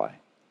multiply.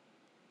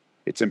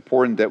 It's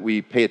important that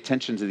we pay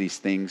attention to these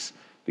things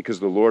because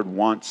the Lord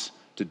wants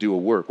to do a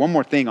work. One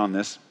more thing on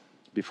this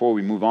before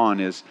we move on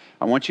is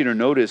I want you to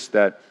notice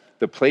that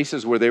the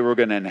places where they were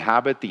going to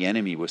inhabit, the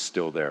enemy was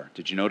still there.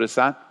 Did you notice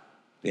that?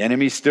 The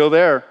enemy's still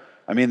there.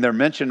 I mean, they're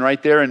mentioned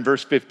right there in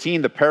verse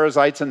 15, the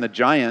Perizzites and the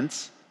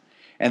giants.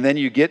 And then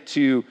you get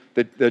to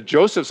the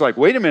Joseph's like,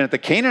 wait a minute, the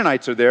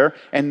Canaanites are there.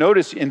 And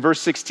notice in verse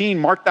 16,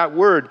 mark that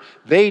word,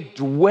 they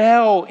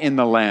dwell in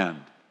the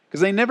land. Because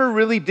they never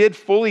really did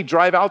fully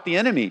drive out the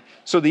enemy.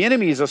 So the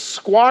enemy is a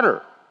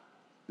squatter.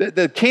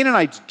 The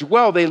Canaanites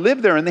dwell, they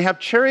live there, and they have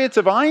chariots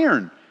of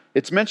iron.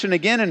 It's mentioned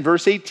again in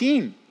verse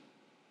 18.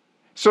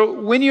 So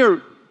when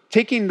you're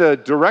taking the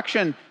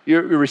direction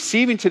you're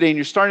receiving today and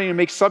you're starting to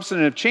make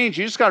substantive change,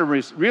 you just got to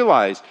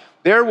realize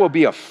there will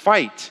be a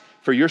fight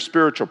for your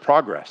spiritual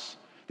progress.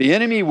 The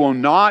enemy will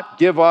not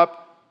give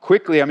up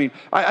quickly. I mean,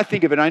 I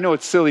think of it, I know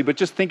it's silly, but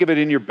just think of it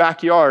in your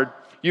backyard.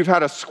 You've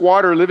had a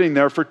squatter living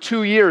there for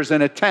 2 years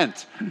in a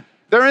tent.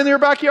 They're in your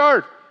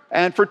backyard.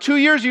 And for 2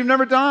 years, you've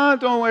never done,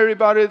 don't worry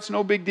about it, it's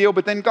no big deal.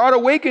 But then God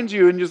awakens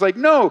you and you're like,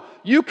 no,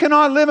 you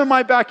cannot live in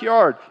my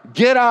backyard.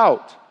 Get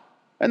out.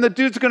 And the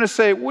dude's going to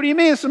say, what do you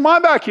mean? This is my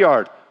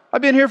backyard.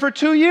 I've been here for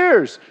 2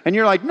 years. And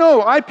you're like,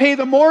 no, I pay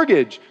the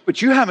mortgage.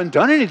 But you haven't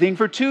done anything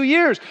for 2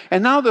 years.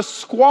 And now the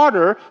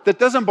squatter that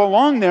doesn't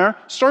belong there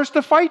starts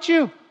to fight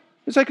you.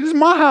 It's like, this is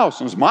my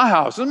house. It's my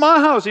house. It's my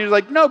house. And you're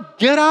like, no,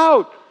 get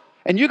out.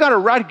 And you got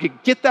to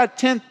get that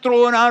tent,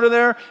 throw it out of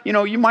there.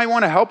 You might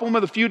want to help them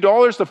with a few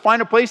dollars to find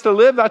a place to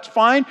live. That's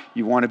fine.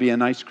 You want to be a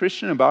nice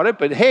Christian about it.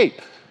 But hey,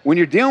 when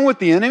you're dealing with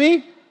the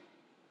enemy,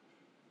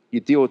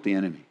 you deal with the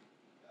enemy.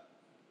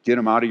 Get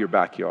him out of your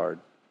backyard.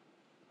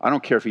 I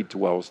don't care if he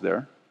dwells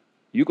there.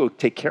 You go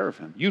take care of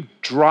him. You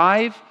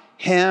drive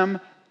him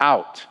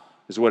out.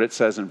 is what it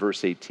says in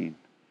verse 18.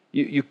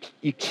 You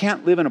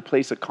can't live in a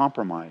place of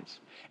compromise.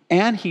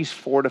 And he's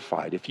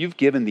fortified. If you've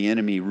given the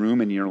enemy room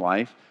in your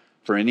life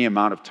for any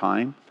amount of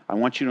time, I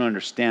want you to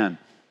understand,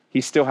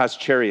 he still has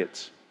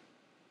chariots.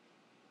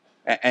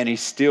 And he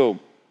still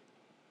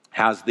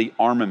has the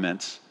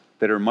armaments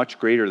that are much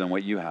greater than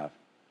what you have.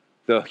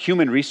 The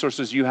human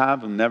resources you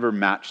have will never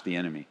match the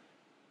enemy.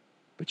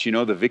 But you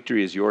know the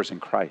victory is yours in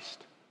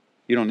Christ.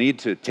 You don't need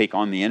to take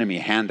on the enemy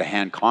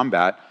hand-to-hand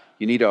combat.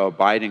 You need to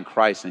abide in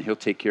Christ and he'll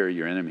take care of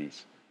your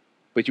enemies.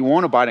 But you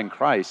won't abide in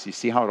Christ. You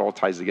see how it all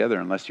ties together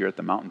unless you're at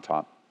the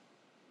mountaintop.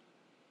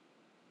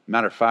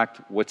 Matter of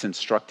fact, what's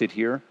instructed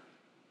here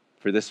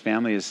for this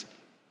family is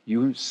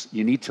you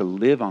need to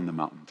live on the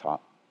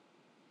mountaintop.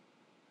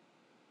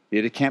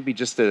 It can't be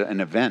just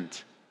an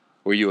event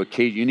where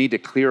you need to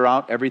clear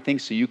out everything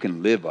so you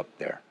can live up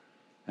there.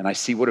 And I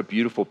see what a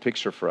beautiful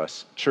picture for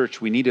us. Church,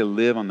 we need to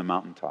live on the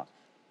mountaintop.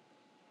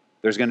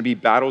 There's going to be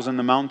battles in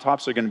the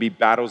mountaintops. There are going to be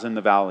battles in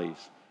the valleys.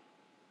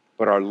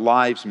 But our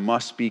lives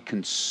must be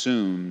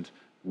consumed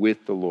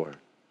with the Lord.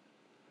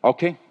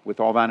 Okay, with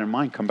all that in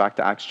mind, come back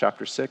to Acts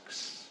chapter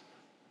 6.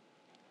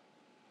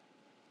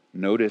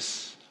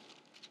 Notice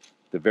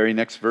the very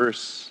next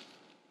verse.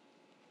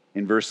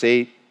 In verse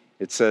 8,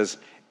 it says,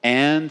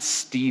 and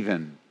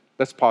Stephen.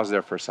 Let's pause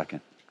there for a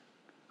second.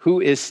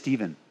 Who is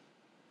Stephen?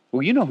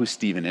 Well, you know who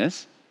Stephen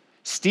is.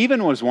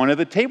 Stephen was one of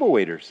the table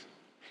waiters.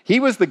 He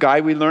was the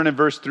guy we learn in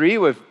verse 3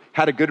 who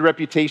had a good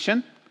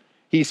reputation.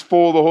 He's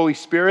full of the Holy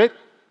Spirit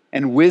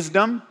and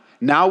wisdom.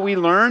 Now we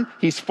learn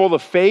he's full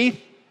of faith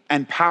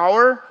and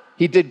power.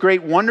 He did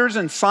great wonders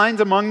and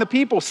signs among the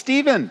people.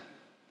 Stephen.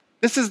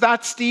 This is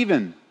that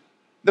Stephen.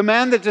 The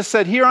man that just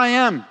said, here I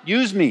am,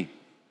 use me.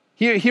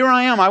 Here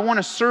I am, I want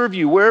to serve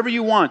you wherever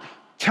you want.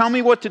 Tell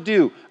me what to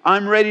do.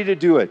 I'm ready to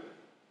do it.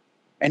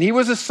 And he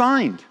was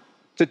assigned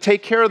to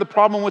take care of the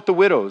problem with the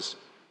widows.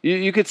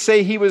 You could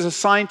say he was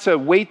assigned to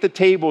wait the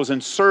tables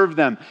and serve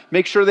them,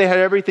 make sure they had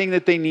everything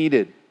that they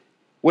needed.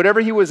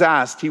 Whatever he was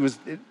asked, he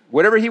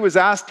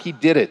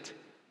did it.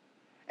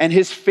 And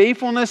his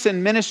faithfulness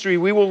in ministry,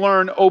 we will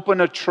learn,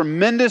 opened a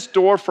tremendous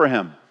door for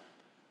him.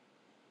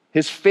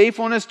 His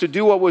faithfulness to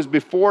do what was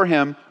before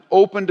him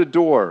opened a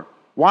door.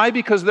 Why?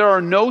 Because there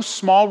are no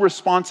small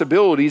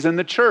responsibilities in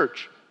the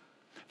church.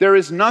 There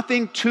is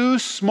nothing too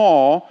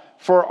small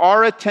for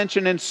our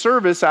attention and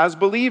service as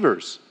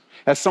believers.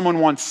 As someone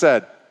once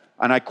said,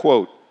 and I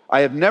quote,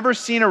 I have never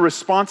seen a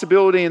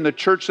responsibility in the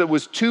church that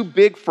was too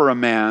big for a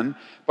man,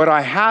 but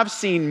I have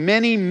seen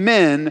many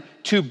men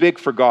too big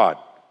for God.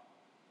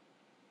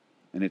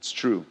 And it's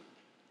true.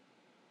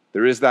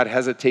 There is that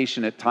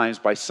hesitation at times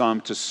by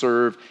some to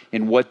serve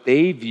in what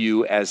they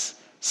view as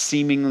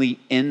seemingly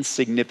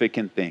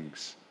insignificant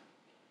things.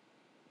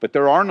 But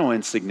there are no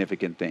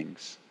insignificant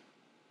things.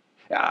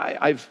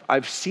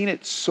 I've seen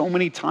it so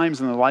many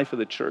times in the life of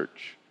the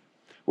church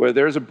where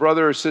there's a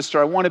brother or sister,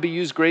 I want to be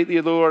used greatly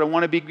of the Lord, I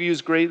want to be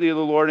used greatly of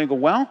the Lord, and go,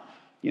 well,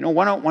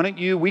 why don't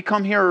you, we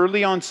come here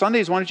early on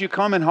Sundays, why don't you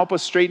come and help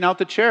us straighten out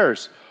the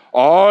chairs?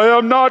 I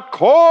am not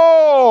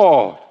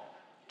called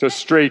to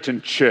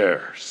straighten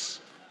chairs.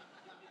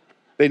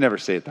 They never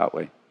say it that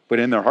way, but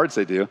in their hearts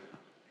they do.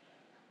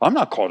 I'm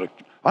called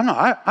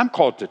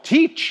to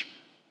teach.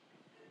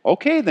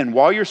 Okay, then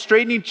while you're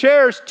straightening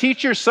chairs,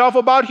 teach yourself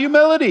about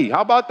humility.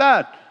 How about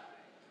that?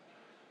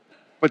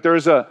 But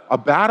there's a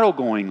battle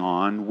going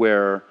on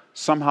where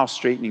somehow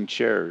straightening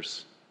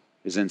chairs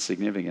is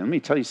insignificant. Let me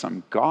tell you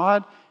something.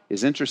 God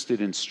is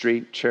interested in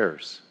straight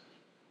chairs.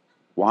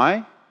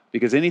 Why?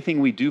 Because anything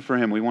we do for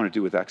him, we want to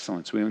do with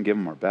excellence. We want to give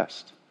him our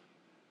best.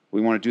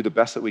 We want to do the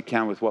best that we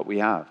can with what we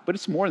have. But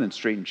it's more than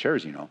straightened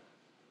chairs,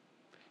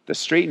 The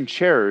straightened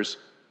chairs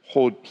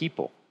hold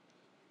people.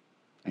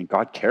 And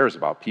God cares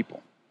about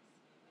people.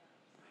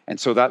 And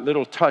so that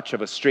little touch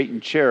of a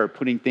straightened chair,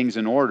 putting things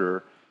in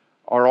order,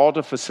 are all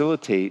to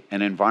facilitate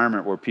an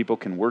environment where people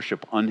can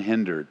worship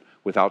unhindered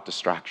without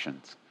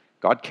distractions.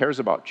 God cares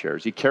about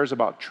chairs. He cares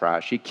about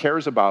trash. He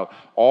cares about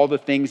all the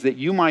things that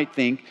you might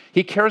think.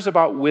 He cares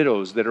about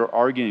widows that are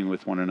arguing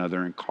with one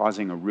another and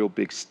causing a real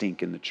big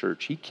stink in the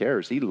church. He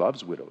cares. He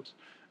loves widows.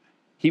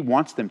 He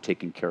wants them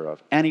taken care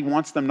of. And he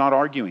wants them not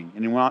arguing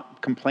and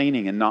not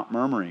complaining and not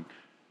murmuring.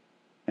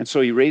 And so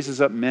he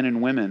raises up men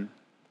and women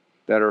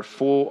that are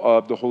full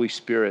of the Holy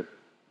Spirit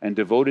and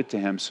devoted to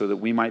him so that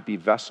we might be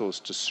vessels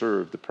to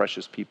serve the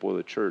precious people of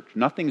the church.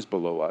 Nothing's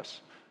below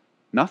us.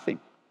 Nothing.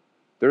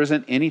 There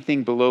isn't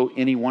anything below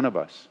any one of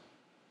us.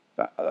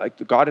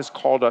 God has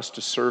called us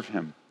to serve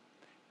him.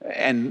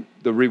 And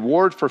the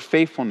reward for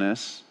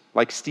faithfulness,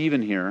 like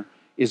Stephen here,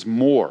 is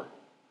more.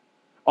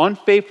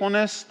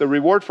 Unfaithfulness, the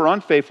reward for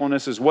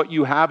unfaithfulness is what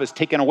you have is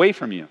taken away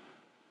from you.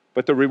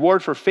 But the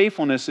reward for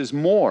faithfulness is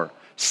more.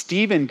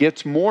 Stephen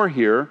gets more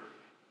here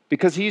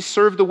because he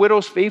served the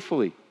widows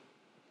faithfully.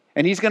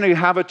 And he's going to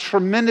have a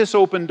tremendous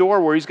open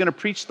door where he's going to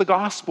preach the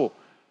gospel.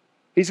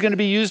 He's going to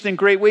be used in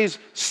great ways.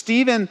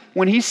 Stephen,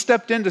 when he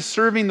stepped into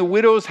serving the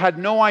widows, had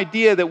no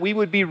idea that we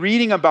would be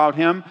reading about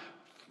him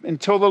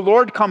until the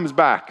Lord comes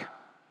back.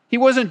 He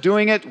wasn't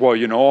doing it,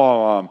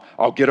 well,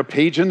 I'll get a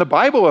page in the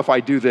Bible if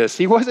I do this.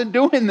 He wasn't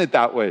doing it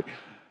that way.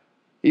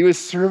 He was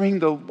serving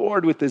the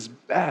Lord with his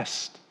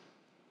best.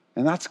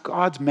 And that's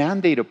God's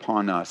mandate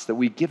upon us, that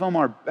we give him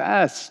our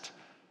best.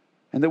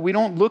 And that we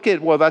don't look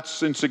at, well,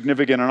 that's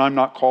insignificant and I'm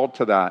not called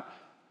to that.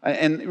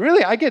 And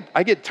really, I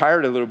get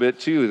tired a little bit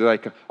too.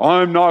 Like,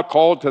 I'm not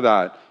called to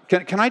that.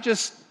 Can I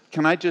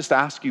just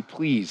ask you,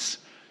 please,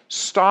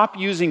 stop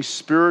using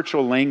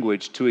spiritual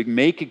language to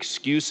make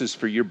excuses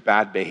for your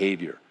bad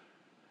behavior.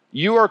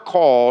 You are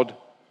called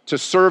to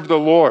serve the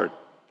Lord.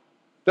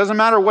 Doesn't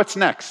matter what's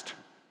next.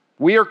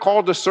 We are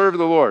called to serve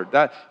the Lord.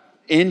 That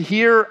in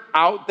here,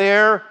 out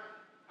there.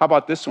 How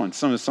about this one?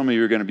 Some of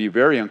you are going to be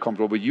very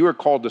uncomfortable, but you are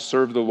called to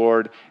serve the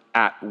Lord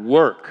at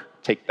work.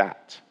 Take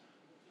that.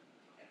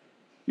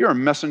 You're a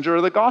messenger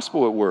of the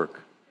gospel at work.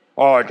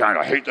 Oh, I kind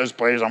of hate this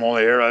place. I'm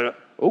only here.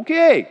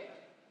 Okay.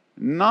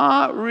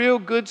 Not real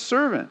good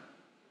servant.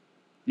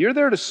 You're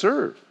there to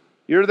serve.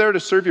 You're there to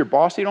serve your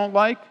boss you don't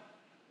like.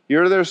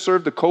 You're there to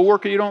serve the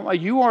coworker you don't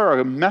like. You are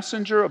a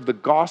messenger of the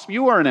gospel.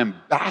 You are an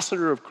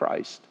ambassador of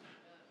Christ.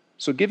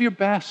 So give your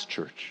best,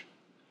 church.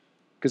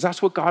 Because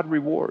that's what God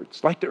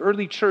rewards. Like the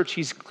early church,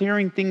 he's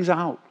clearing things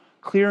out.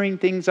 Clearing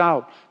things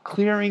out.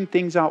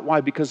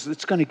 Why? Because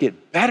it's going to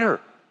get better.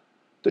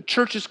 The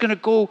church is going to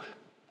go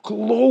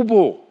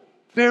global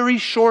very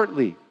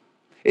shortly.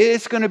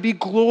 It's going to be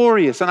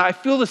glorious. And I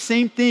feel the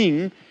same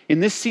thing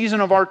in this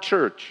season of our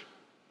church.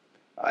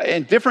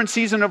 In different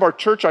season of our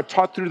church, I've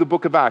taught through the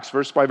book of Acts,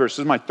 verse by verse. This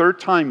is my third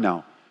time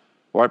now.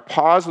 Where I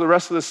pause the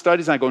rest of the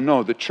studies and I go,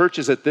 no, the church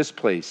is at this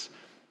place.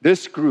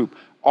 This group,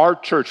 our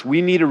church,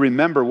 we need to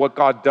remember what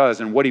God does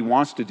and what he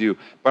wants to do.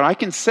 But I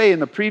can say in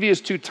the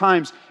previous 2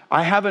 times,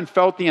 I haven't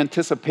felt the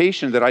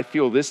anticipation that I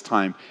feel this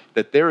time,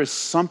 that there is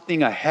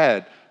something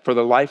ahead for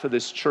the life of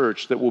this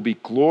church that will be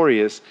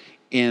glorious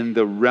in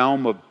the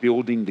realm of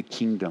building the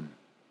kingdom.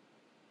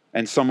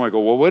 And someone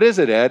go, well, what is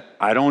it, Ed?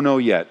 I don't know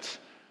yet.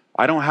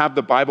 I don't have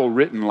the Bible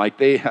written I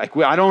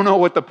don't know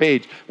what the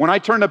page. When I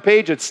turn the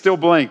page, it's still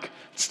blank.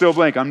 It's still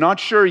blank. I'm not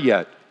sure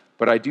yet.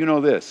 But I do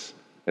know this.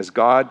 As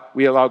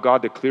we allow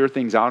God to clear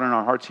things out in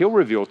our hearts, he'll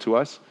reveal to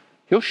us.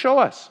 He'll show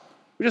us.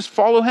 We just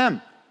follow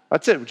him.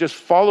 That's it. We just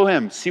follow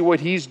him. See what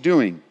he's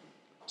doing.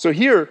 So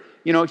here,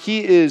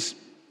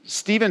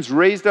 Stephen's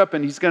raised up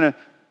and he's going to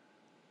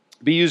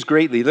be used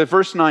greatly.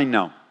 Verse 9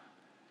 now.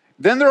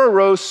 Then there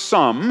arose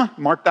some,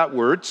 mark that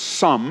word,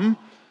 some.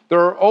 There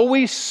are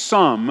always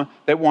some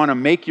that want to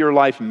make your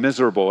life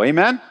miserable.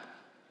 Amen?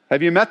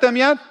 Have you met them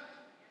yet?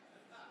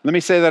 Let me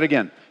say that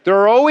again. There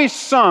are always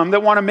some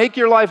that want to make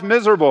your life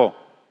miserable.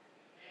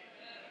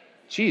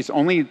 Geez,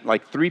 only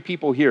like 3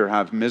 people here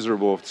have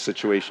miserable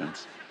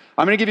situations.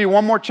 I'm going to give you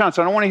one more chance.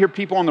 I don't want to hear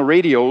people on the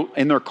radio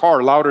in their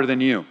car louder than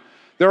you.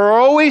 There are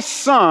always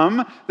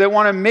some that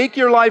want to make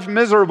your life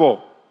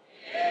miserable.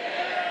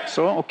 Yeah.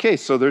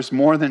 So there's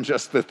more than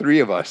just the 3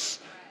 of us.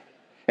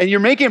 And you're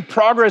making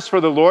progress for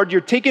the Lord. You're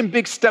taking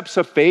big steps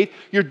of faith.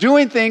 You're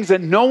doing things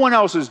that no one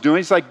else is doing.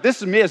 It's like,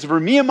 this is me. It's for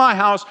me and my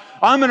house.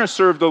 I'm going to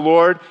serve the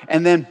Lord.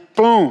 And then,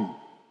 boom,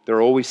 there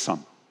are always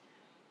some.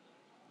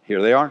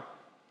 Here they are.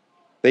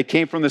 They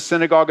came from the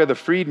synagogue of the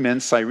freedmen,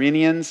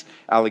 Cyrenians,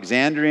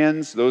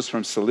 Alexandrians, those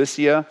from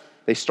Cilicia.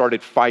 They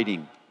started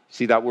fighting.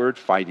 See that word?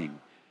 Fighting.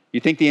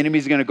 You think the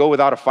enemy's going to go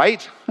without a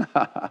fight?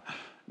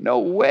 No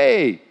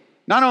way.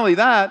 Not only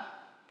that,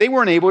 they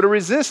weren't able to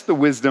resist the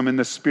wisdom and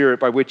the spirit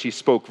by which he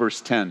spoke,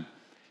 verse 10.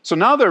 So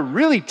now they're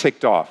really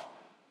ticked off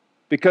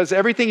because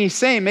everything he's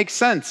saying makes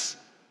sense.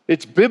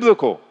 It's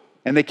biblical,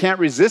 and they can't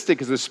resist it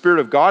because the Spirit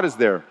of God is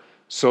there.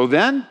 So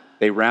then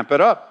they ramp it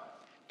up.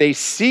 They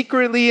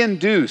secretly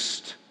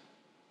induced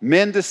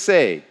men to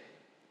say,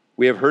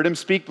 we have heard him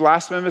speak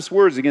blasphemous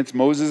words against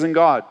Moses and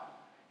God.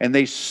 And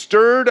they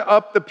stirred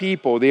up the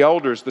people, the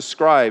elders, the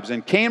scribes,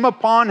 and came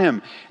upon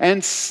him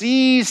and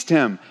seized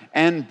him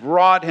and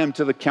brought him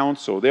to the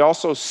council. They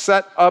also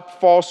set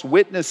up false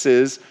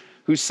witnesses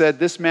who said,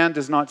 this man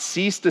does not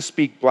cease to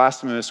speak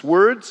blasphemous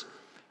words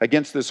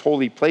against this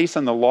holy place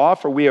and the law,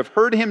 for we have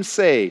heard him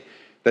say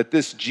that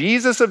this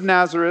Jesus of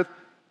Nazareth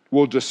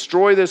will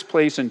destroy this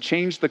place and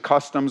change the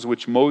customs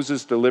which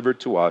Moses delivered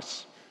to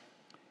us.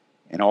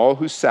 And all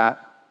who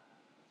sat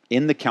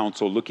in the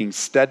council, looking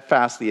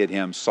steadfastly at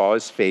him, saw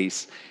his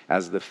face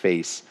as the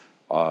face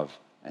of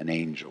an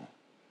angel.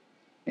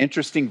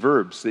 Interesting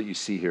verbs that you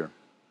see here.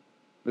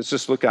 Let's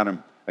just look at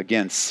them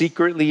again.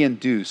 Secretly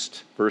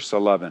induced, verse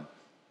 11.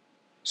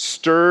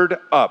 Stirred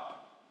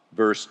up,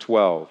 verse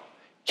 12.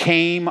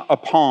 Came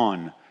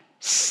upon,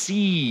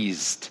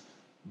 seized,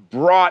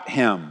 brought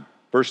him,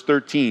 verse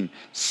 13.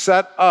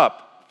 Set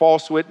up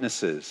false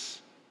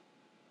witnesses.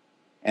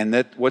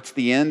 And what's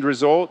the end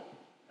result?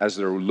 As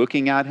they're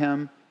looking at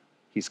him,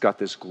 he's got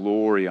this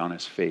glory on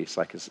his face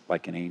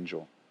like an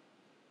angel.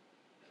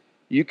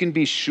 You can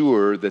be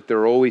sure that there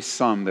are always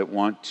some that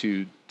want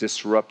to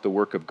disrupt the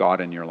work of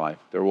God in your life.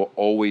 There will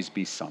always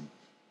be some.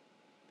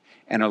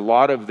 And a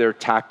lot of their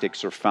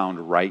tactics are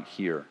found right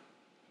here.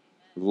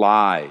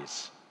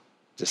 Lies,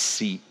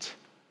 deceit,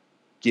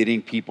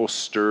 getting people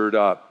stirred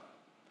up.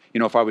 You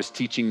know, if I was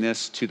teaching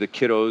this to the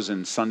kiddos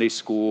in Sunday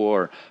school,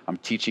 or I'm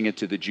teaching it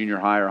to the junior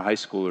high or high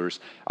schoolers,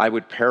 I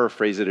would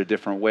paraphrase it a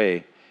different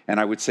way. And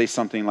I would say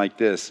something like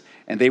this: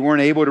 and they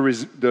weren't able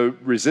to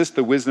resist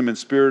the wisdom and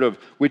spirit of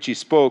which he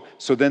spoke,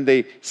 so then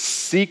they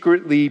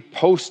secretly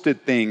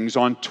posted things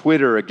on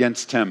Twitter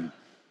against him.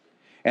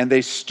 And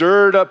they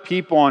stirred up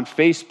people on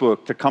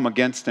Facebook to come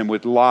against him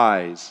with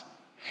lies.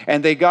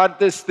 And they got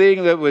this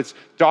thing that was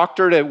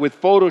doctored with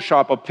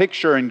Photoshop, a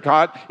picture, and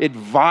got it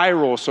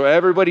viral. So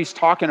everybody's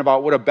talking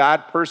about what a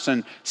bad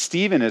person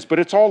Stephen is. But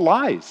it's all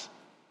lies.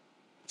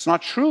 It's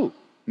not true.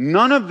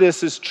 None of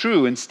this is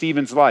true in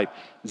Stephen's life.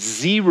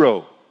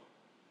 Zero.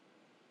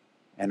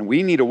 And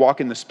we need to walk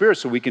in the Spirit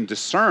so we can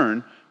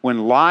discern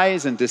when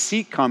lies and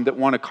deceit come that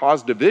want to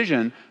cause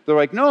division. They're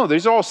like, no,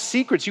 these are all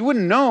secrets. You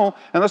wouldn't know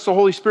unless the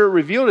Holy Spirit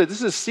revealed it. This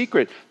is a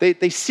secret.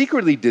 They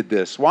secretly did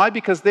this. Why?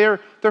 Because they're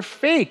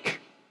fake.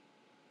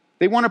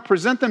 They want to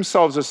present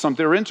themselves as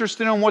something. They're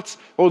interested in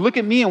look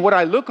at me and what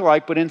I look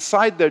like, but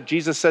inside there,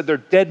 Jesus said they're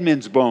dead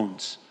men's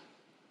bones.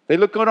 They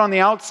look good on the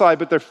outside,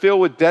 but they're filled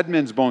with dead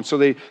men's bones. So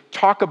they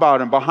talk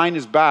about him behind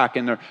his back,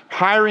 and they're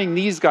hiring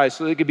these guys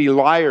so they could be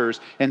liars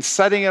and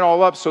setting it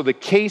all up so the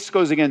case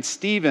goes against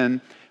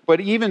Stephen. But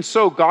even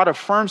so, God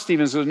affirms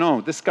Stephen and says,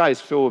 no, this guy is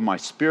filled with my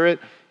Spirit.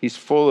 He's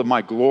full of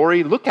my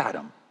glory. Look at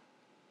him.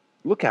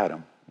 Look at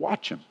him.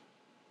 Watch him.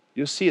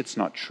 You'll see it's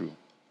not true.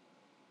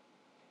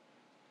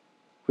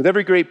 With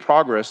every great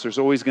progress, there's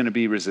always going to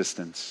be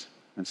resistance.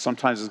 And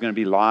sometimes there's going to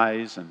be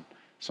lies, and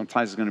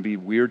sometimes it's going to be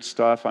weird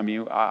stuff. I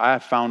mean, I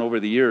have found over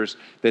the years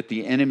that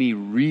the enemy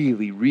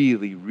really,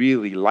 really,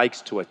 really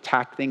likes to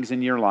attack things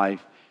in your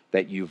life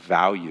that you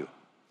value.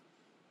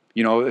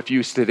 You know, if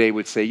you today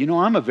would say, you know,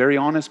 I'm a very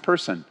honest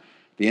person.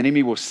 The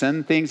enemy will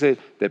send things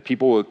that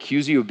people will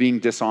accuse you of being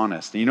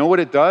dishonest. And you know what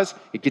it does?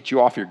 It gets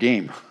you off your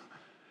game.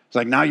 It's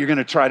like now you're going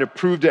to try to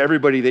prove to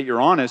everybody that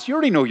you're honest. You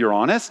already know you're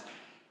honest.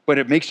 But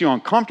it makes you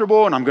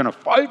uncomfortable, and I'm going to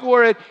fight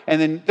for it.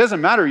 And then it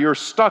doesn't matter. You're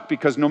stuck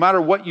because no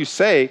matter what you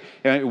say,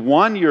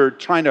 one, you're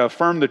trying to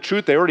affirm the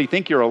truth. They already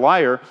think you're a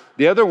liar.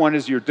 The other one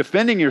is you're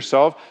defending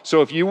yourself.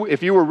 So if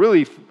you were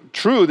really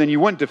true, then you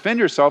wouldn't defend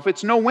yourself.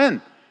 It's no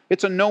win.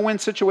 It's a no-win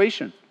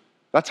situation.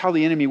 That's how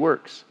the enemy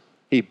works.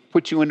 He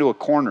puts you into a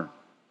corner, and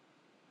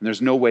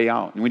there's no way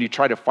out. And when you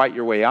try to fight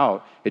your way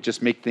out, it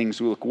just makes things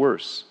look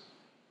worse.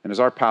 And as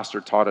our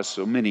pastor taught us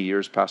so many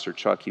years, Pastor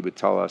Chuck, he would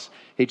tell us,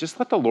 hey, just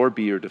let the Lord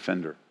be your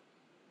defender.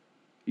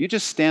 You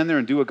just stand there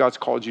and do what God's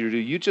called you to do.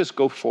 You just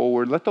go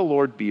forward. Let the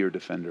Lord be your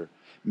defender.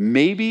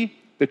 Maybe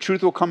the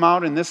truth will come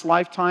out in this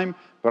lifetime,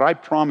 but I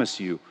promise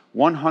you,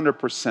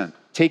 100%,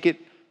 take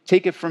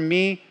it from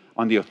me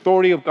on the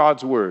authority of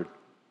God's word.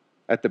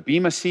 At the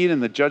bema seat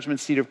and the judgment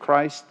seat of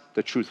Christ,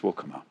 the truth will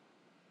come out.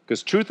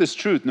 Because truth is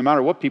truth, no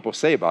matter what people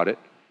say about it.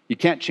 You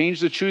can't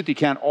change the truth. You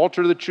can't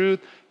alter the truth.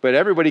 But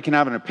everybody can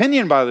have an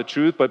opinion about the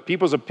truth, but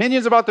people's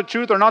opinions about the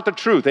truth are not the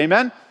truth.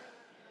 Amen?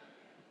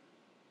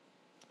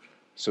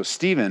 So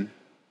Stephen,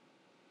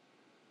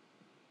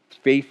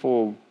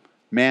 faithful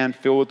man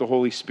filled with the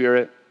Holy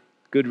Spirit,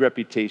 good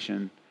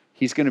reputation,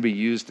 he's going to be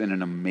used in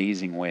an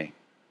amazing way.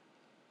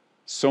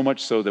 So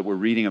much so that we're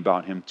reading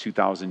about him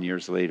 2,000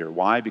 years later.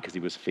 Why? Because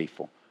he was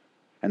faithful.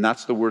 And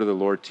that's the word of the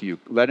Lord to you.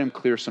 Let him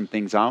clear some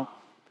things out.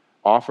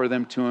 Offer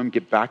them to him.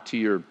 Get back to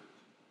your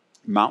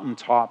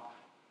mountaintop.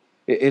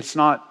 It's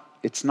not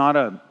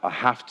a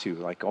have to,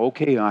 like,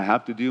 okay, I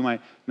have to do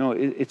no,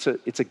 it's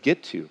a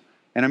get to.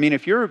 And I mean,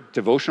 if your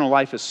devotional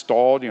life is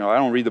stalled, I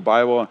don't read the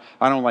Bible,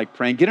 I don't like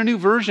praying, get a new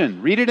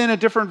version. Read it in a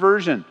different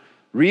version.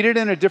 Read it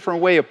in a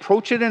different way.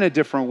 Approach it in a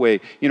different way.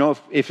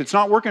 If it's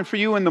not working for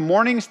you in the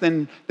mornings,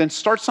 then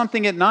start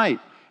something at night.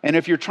 And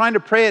if you're trying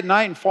to pray at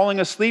night and falling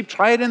asleep,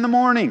 try it in the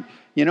morning.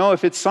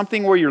 If it's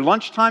something where your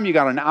lunchtime, you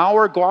got an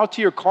hour, go out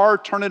to your car,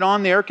 turn it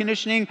on, the air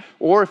conditioning,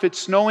 or if it's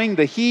snowing,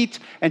 the heat,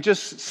 and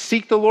just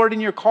seek the Lord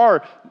in your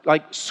car.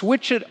 Like,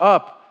 switch it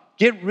up.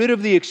 Get rid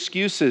of the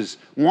excuses.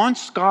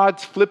 Once God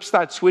flips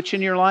that switch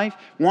in your life,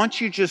 once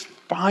you just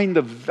find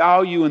the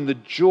value and the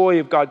joy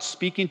of God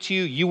speaking to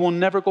you, you will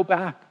never go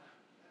back.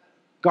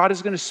 God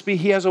is going to speak.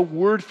 He has a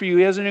word for you.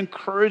 He has an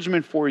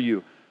encouragement for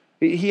you.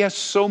 He has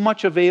so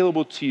much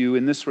available to you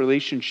in this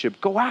relationship.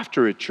 Go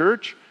after it,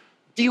 church.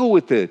 Deal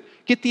with it.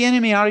 Get the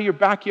enemy out of your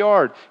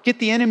backyard. Get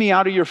the enemy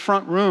out of your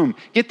front room.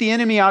 Get the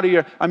enemy out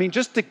of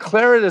just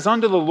declare it as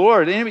unto the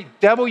Lord. Enemy,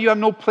 devil, you have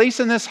no place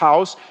in this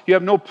house. You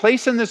have no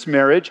place in this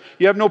marriage.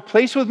 You have no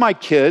place with my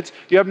kids.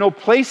 You have no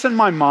place in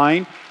my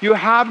mind. You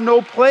have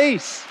no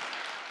place.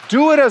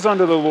 Do it as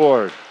unto the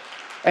Lord.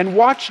 And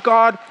watch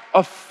God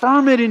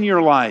affirm it in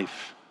your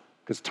life.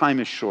 Because time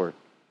is short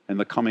and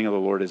the coming of the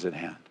Lord is at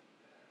hand.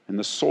 And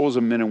the souls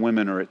of men and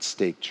women are at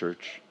stake,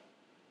 church.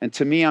 And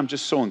to me, I'm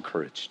just so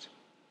encouraged.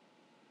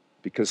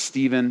 Because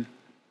Stephen,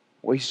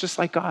 he's just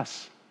like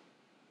us.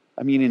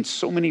 I mean, in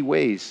so many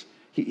ways.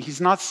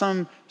 He's not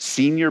some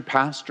senior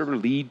pastor,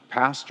 lead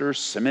pastor,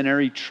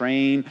 seminary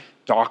trained,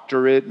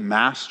 doctorate,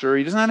 master.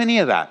 He doesn't have any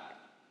of that.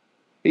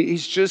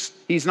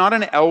 He's not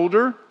an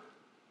elder.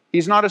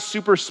 He's not a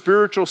super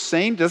spiritual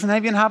saint. Doesn't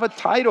even have a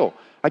title.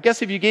 I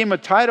guess if you gave him a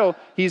title,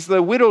 he's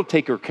the widow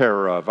taker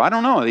care of. I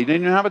don't know. He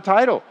didn't even have a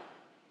title.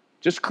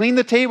 Just clean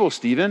the table,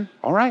 Stephen.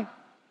 All right.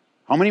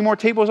 How many more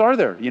tables are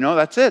there?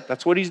 That's it.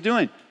 That's what he's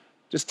doing.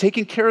 Just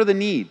taking care of the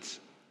needs.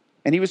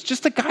 And he was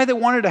just a guy that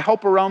wanted to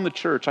help around the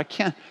church.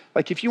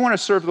 If you want to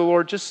serve the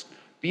Lord, just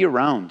be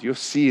around. You'll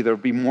see there'll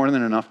be more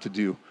than enough to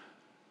do.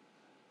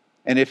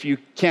 And if you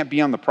can't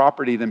be on the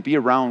property, then be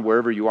around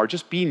wherever you are.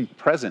 Just being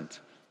present.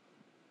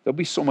 There'll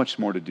be so much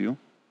more to do.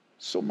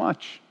 So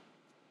much.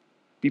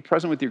 Be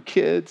present with your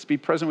kids. Be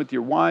present with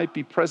your wife.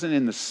 Be present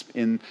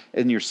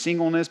in your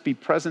singleness. Be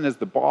present as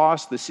the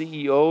boss, the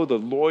CEO, the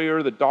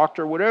lawyer, the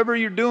doctor, whatever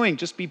you're doing.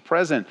 Just be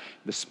present.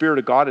 The Spirit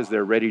of God is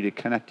there ready to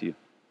connect you.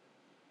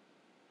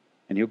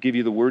 And He'll give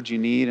you the words you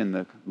need and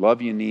the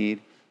love you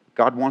need.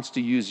 God wants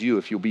to use you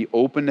if you'll be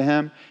open to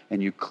Him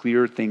and you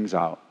clear things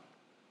out.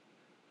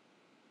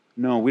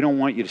 No, we don't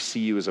want you to see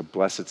you as a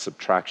blessed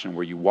subtraction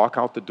where you walk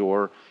out the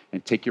door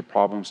and take your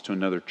problems to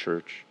another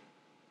church.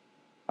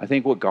 I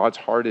think what God's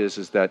heart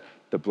is that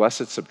the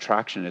blessed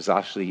subtraction is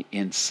actually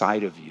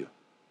inside of you.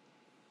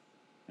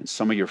 And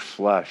some of your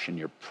flesh and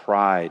your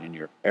pride and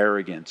your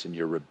arrogance and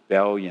your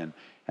rebellion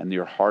and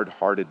your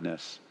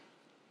hard-heartedness,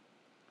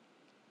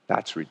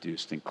 that's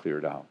reduced and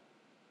cleared out.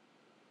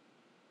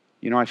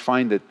 I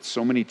find that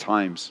so many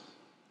times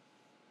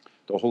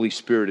the Holy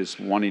Spirit is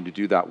wanting to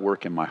do that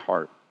work in my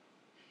heart.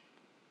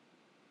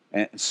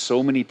 And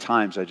so many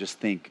times I just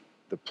think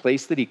the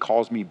place that He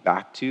calls me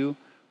back to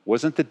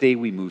wasn't the day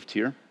we moved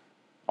here,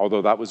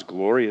 although that was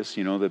glorious,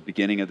 the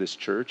beginning of this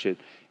church.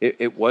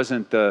 It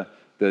wasn't the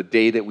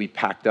day that we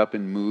packed up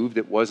and moved.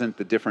 It wasn't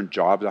the different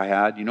jobs I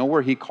had. You know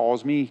where He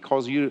calls me? He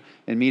calls you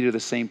and me to the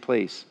same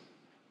place,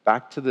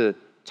 back to the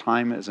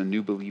time as a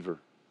new believer,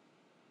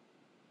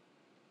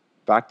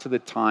 back to the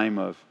time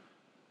of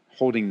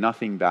holding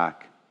nothing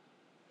back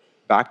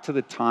to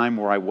the time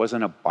where I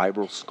wasn't a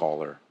Bible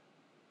scholar.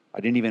 I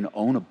didn't even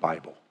own a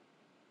Bible.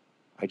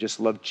 I just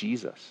loved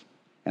Jesus.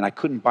 And I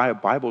couldn't buy a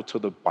Bible till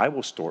the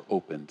Bible store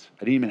opened. I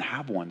didn't even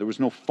have one. There was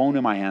no phone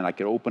in my hand. I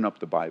could open up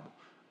the Bible.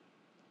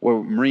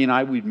 Or Marie and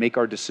I, we'd make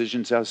our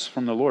decisions as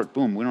from the Lord.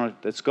 Boom,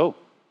 let's go.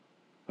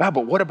 Wow,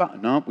 but what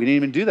about, no, we didn't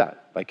even do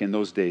that like in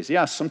those days.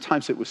 Yeah,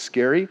 sometimes it was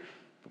scary,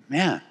 but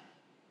man,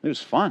 it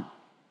was fun.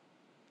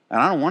 And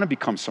I don't want to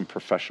become some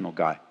professional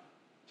guy.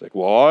 It's like,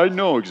 well, I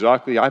know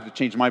exactly. I have to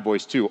change my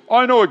voice too.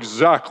 I know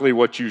exactly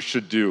what you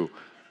should do.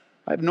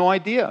 I have no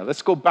idea.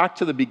 Let's go back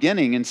to the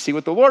beginning and see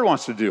what the Lord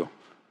wants to do.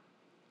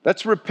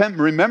 Let's repent,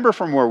 remember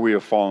from where we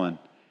have fallen,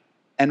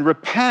 and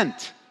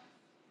repent,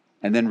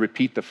 and then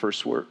repeat the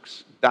first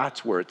works.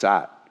 That's where it's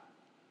at.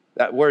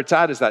 Where it's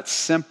at is that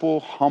simple,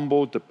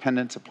 humble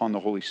dependence upon the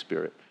Holy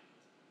Spirit.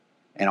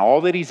 And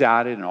all that He's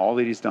added and all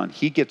that He's done,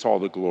 He gets all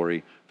the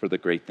glory for the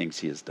great things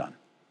He has done.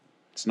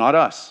 It's not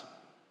us.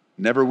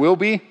 Never will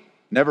be,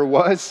 never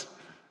was,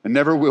 and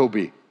never will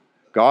be.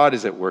 God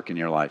is at work in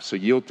your life, so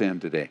yield to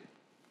Him today.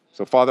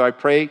 So, Father, I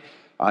pray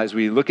as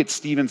we look at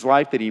Stephen's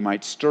life that he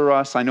might stir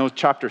us. I know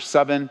chapter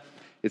 7,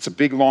 it's a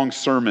big, long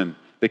sermon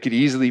that could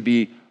easily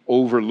be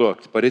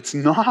overlooked, but it's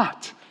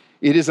not.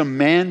 It is a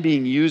man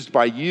being used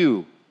by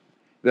you,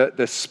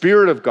 the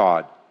Spirit of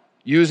God,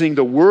 using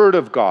the Word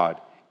of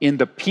God in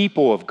the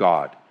people of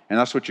God. And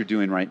that's what you're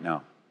doing right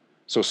now.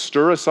 So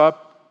stir us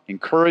up,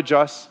 encourage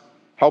us,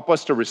 help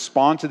us to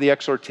respond to the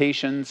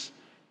exhortations,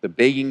 the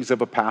beggings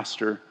of a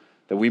pastor,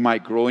 that we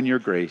might grow in your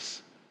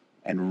grace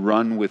and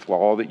run with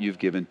all that you've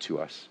given to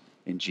us.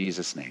 In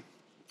Jesus' name,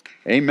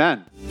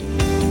 amen.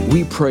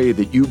 We pray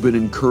that you've been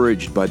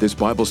encouraged by this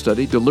Bible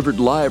study delivered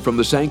live from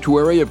the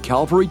sanctuary of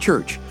Calvary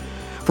Church.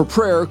 For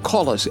prayer,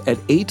 call us at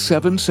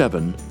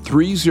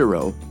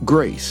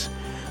 877-30-GRACE.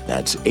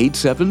 That's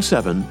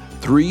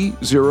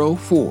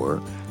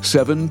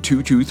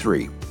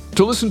 877-304-7223.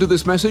 To listen to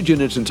this message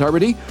in its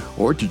entirety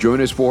or to join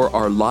us for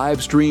our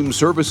live stream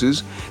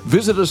services,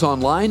 visit us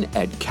online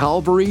at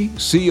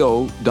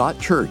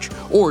calvaryco.church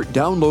or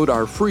download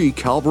our free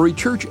Calvary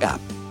Church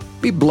app.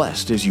 Be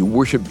blessed as you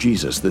worship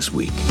Jesus this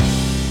week.